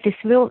also had this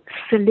real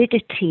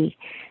solidity,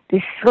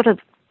 this sort of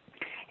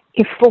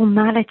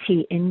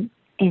formality in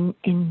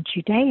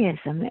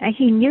Judaism.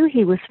 He knew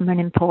he was from an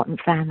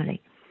important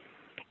family.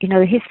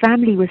 His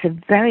family was a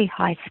very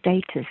high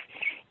status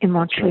in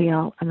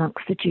Montreal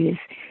amongst the Jews.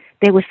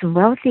 There were some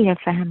wealthier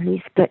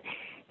families, but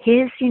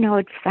his,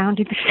 had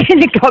founded the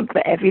synagogue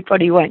that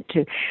everybody went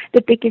to,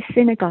 the biggest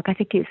synagogue. I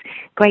think his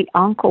great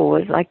uncle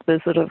was like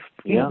the sort of,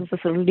 the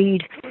sort of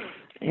lead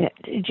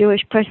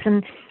Jewish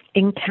person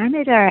in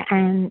Canada,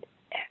 and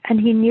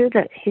he knew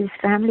that his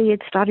family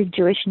had started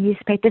Jewish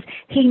newspapers.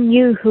 He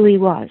knew who he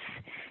was.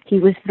 He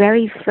was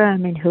very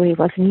firm in who he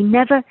was, and he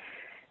never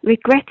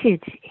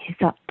regretted his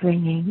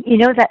upbringing.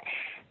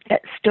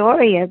 That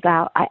story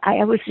about,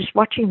 I was just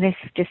watching this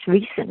just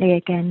recently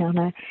again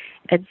on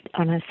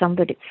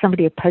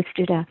somebody had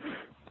posted a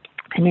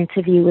an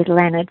interview with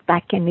Leonard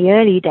back in the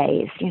early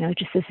days,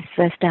 just as his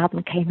first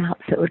album came out,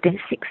 so it would have been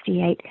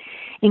 1968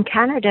 in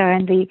Canada.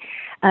 And the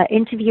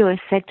interviewer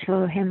said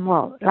to him,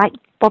 well, like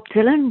Bob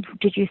Dylan,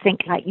 did you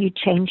think like you'd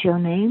change your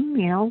name,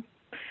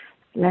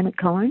 Leonard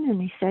Cohen?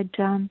 And he said,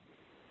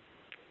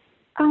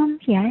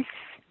 yes,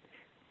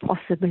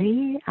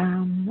 possibly.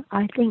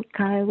 I think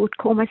I would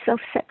call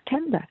myself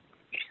September.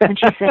 And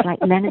she said,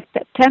 like Leonard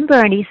September?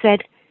 And he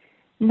said,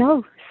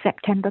 no,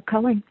 September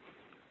Cohen.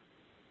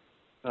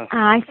 And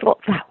I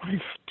thought that was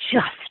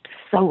just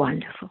so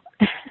wonderful.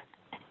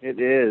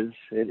 It is.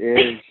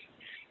 The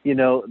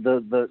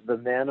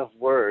man of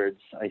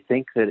words, I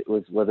think that it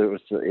was, whether it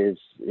was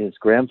his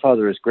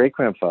grandfather or his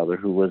great-grandfather,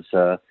 who was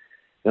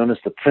known as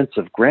the Prince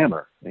of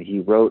Grammar.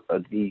 He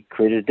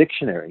created a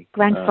dictionary.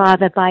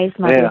 Grandfather by his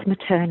mother's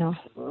maternal.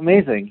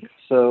 Amazing.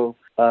 So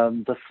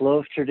the flow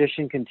of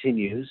tradition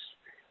continues.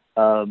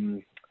 I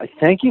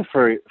thank you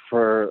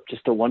for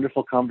just a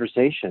wonderful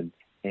conversation.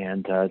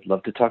 And I'd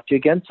love to talk to you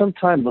again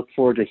sometime. Look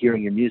forward to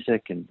hearing your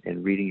music and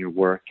reading your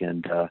work.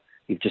 And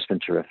you've just been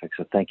terrific.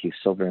 So thank you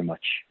so very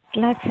much.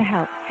 Glad to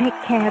help. Take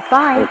care.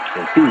 Bye.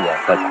 Okay. Be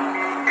well. Bye-bye.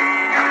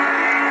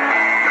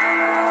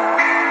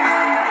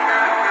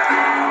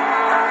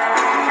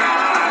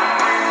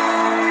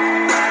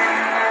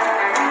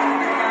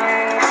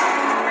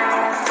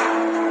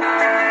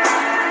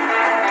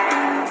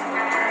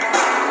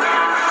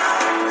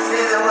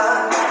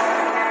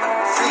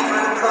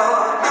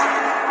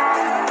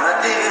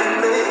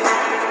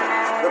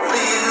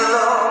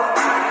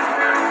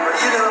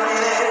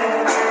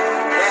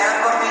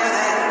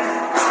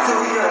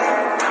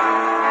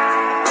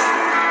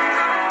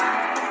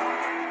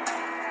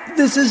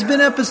 This has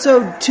been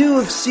episode 2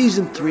 of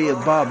season 3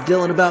 of Bob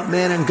Dylan About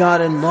Man and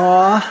God and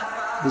Law.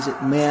 Visit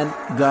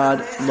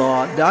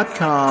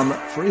mangodlaw.com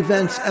for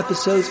events,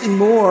 episodes, and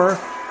more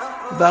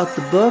about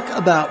the book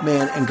About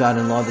Man and God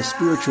and Law, The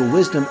Spiritual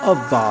Wisdom of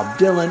Bob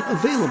Dylan,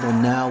 available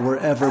now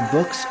wherever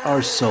books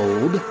are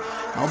sold.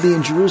 I'll be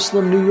in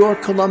Jerusalem, New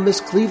York,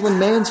 Columbus, Cleveland,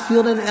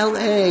 Mansfield, and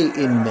LA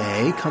in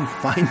May. Come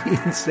find me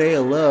and say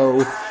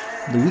hello.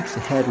 In the weeks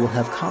ahead, we'll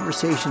have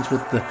conversations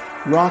with the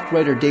rock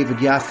writer David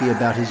Yaffe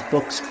about his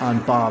books on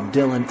Bob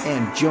Dylan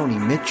and Joni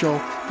Mitchell,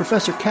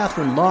 Professor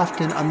Catherine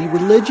Lofton on the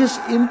religious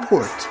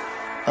import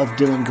of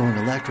Dylan going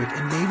electric,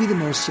 and maybe the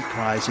most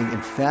surprising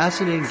and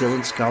fascinating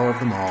Dylan scholar of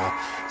them all,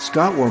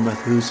 Scott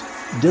Wormuth, whose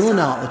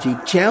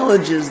Dylanology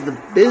challenges the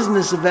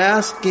business of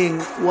asking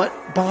what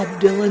Bob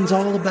Dylan's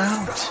all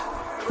about.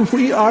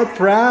 We are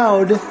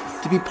proud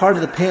to be part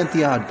of the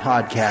Pantheon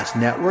Podcast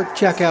Network.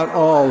 Check out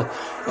all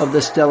of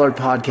the stellar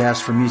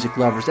podcasts for music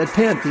lovers at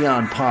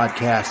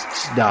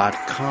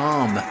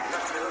pantheonpodcasts.com.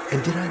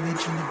 And did I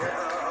mention the book?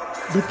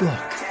 The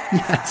book.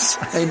 Yes,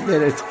 I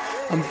did it.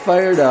 I'm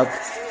fired up.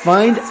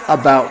 Find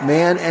About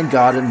Man and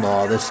God and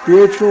Law, The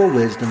Spiritual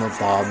Wisdom of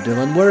Bob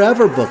Dylan,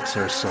 wherever books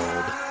are sold.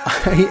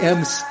 I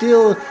am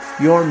still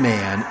your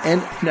man,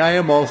 and I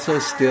am also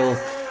still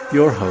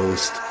your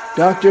host,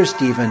 Dr.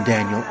 Stephen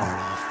Daniel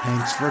Arnoff.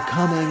 Thanks for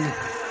coming,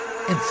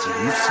 and see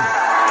you soon.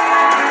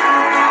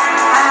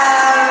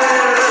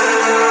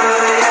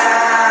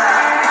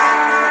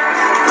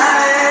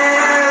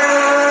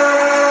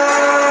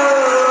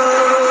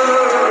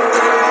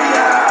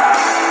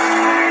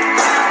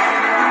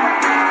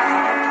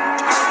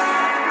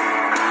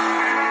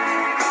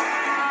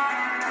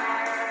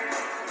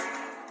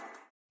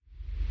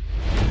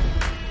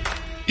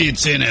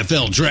 It's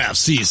NFL draft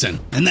season,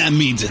 and that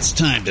means it's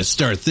time to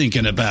start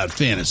thinking about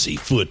fantasy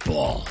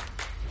football.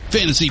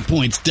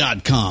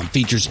 FantasyPoints.com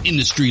features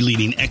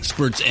industry-leading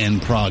experts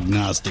and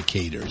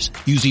prognosticators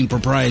using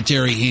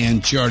proprietary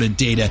hand-charted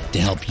data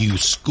to help you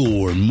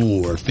score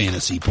more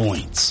fantasy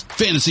points.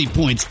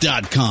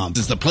 FantasyPoints.com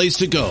is the place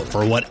to go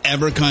for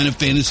whatever kind of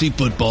fantasy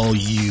football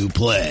you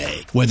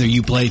play. Whether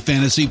you play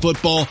fantasy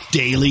football,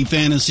 daily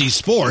fantasy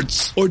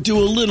sports, or do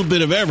a little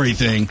bit of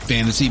everything,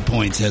 Fantasy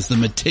Points has the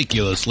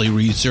meticulously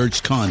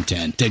researched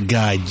content to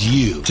guide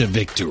you to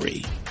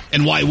victory.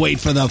 And why wait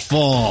for the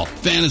fall?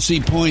 Fantasy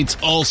Points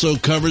also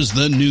covers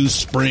the new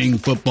spring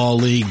football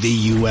league,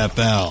 the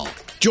UFL.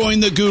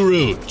 Join the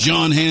guru,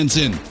 John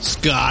Hansen,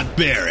 Scott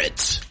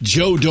Barrett,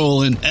 Joe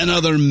Dolan, and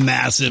other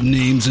massive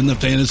names in the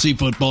fantasy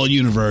football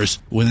universe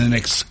with an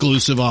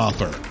exclusive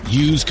offer.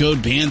 Use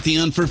code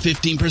Pantheon for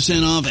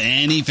 15% off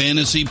any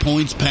Fantasy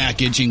Points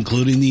package,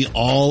 including the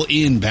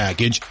all-in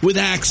package, with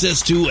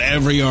access to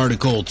every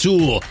article,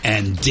 tool,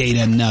 and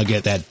data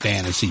nugget that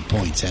Fantasy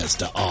Points has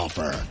to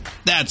offer.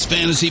 That's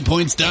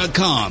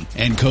FantasyPoints.com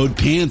and code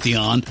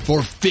Pantheon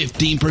for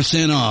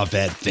 15% off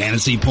at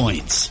Fantasy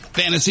Points.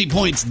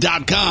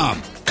 FantasyPoints.com.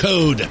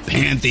 Code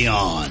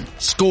Pantheon.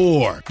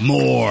 Score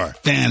more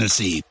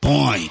fantasy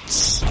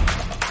points.